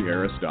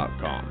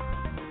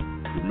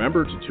timandjulieharris.com.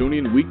 Remember to tune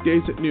in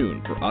weekdays at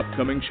noon for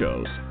upcoming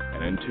shows.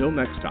 And until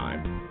next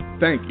time,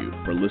 thank you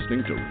for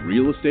listening to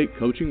Real Estate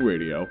Coaching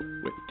Radio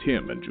with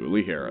Tim and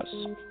Julie Harris.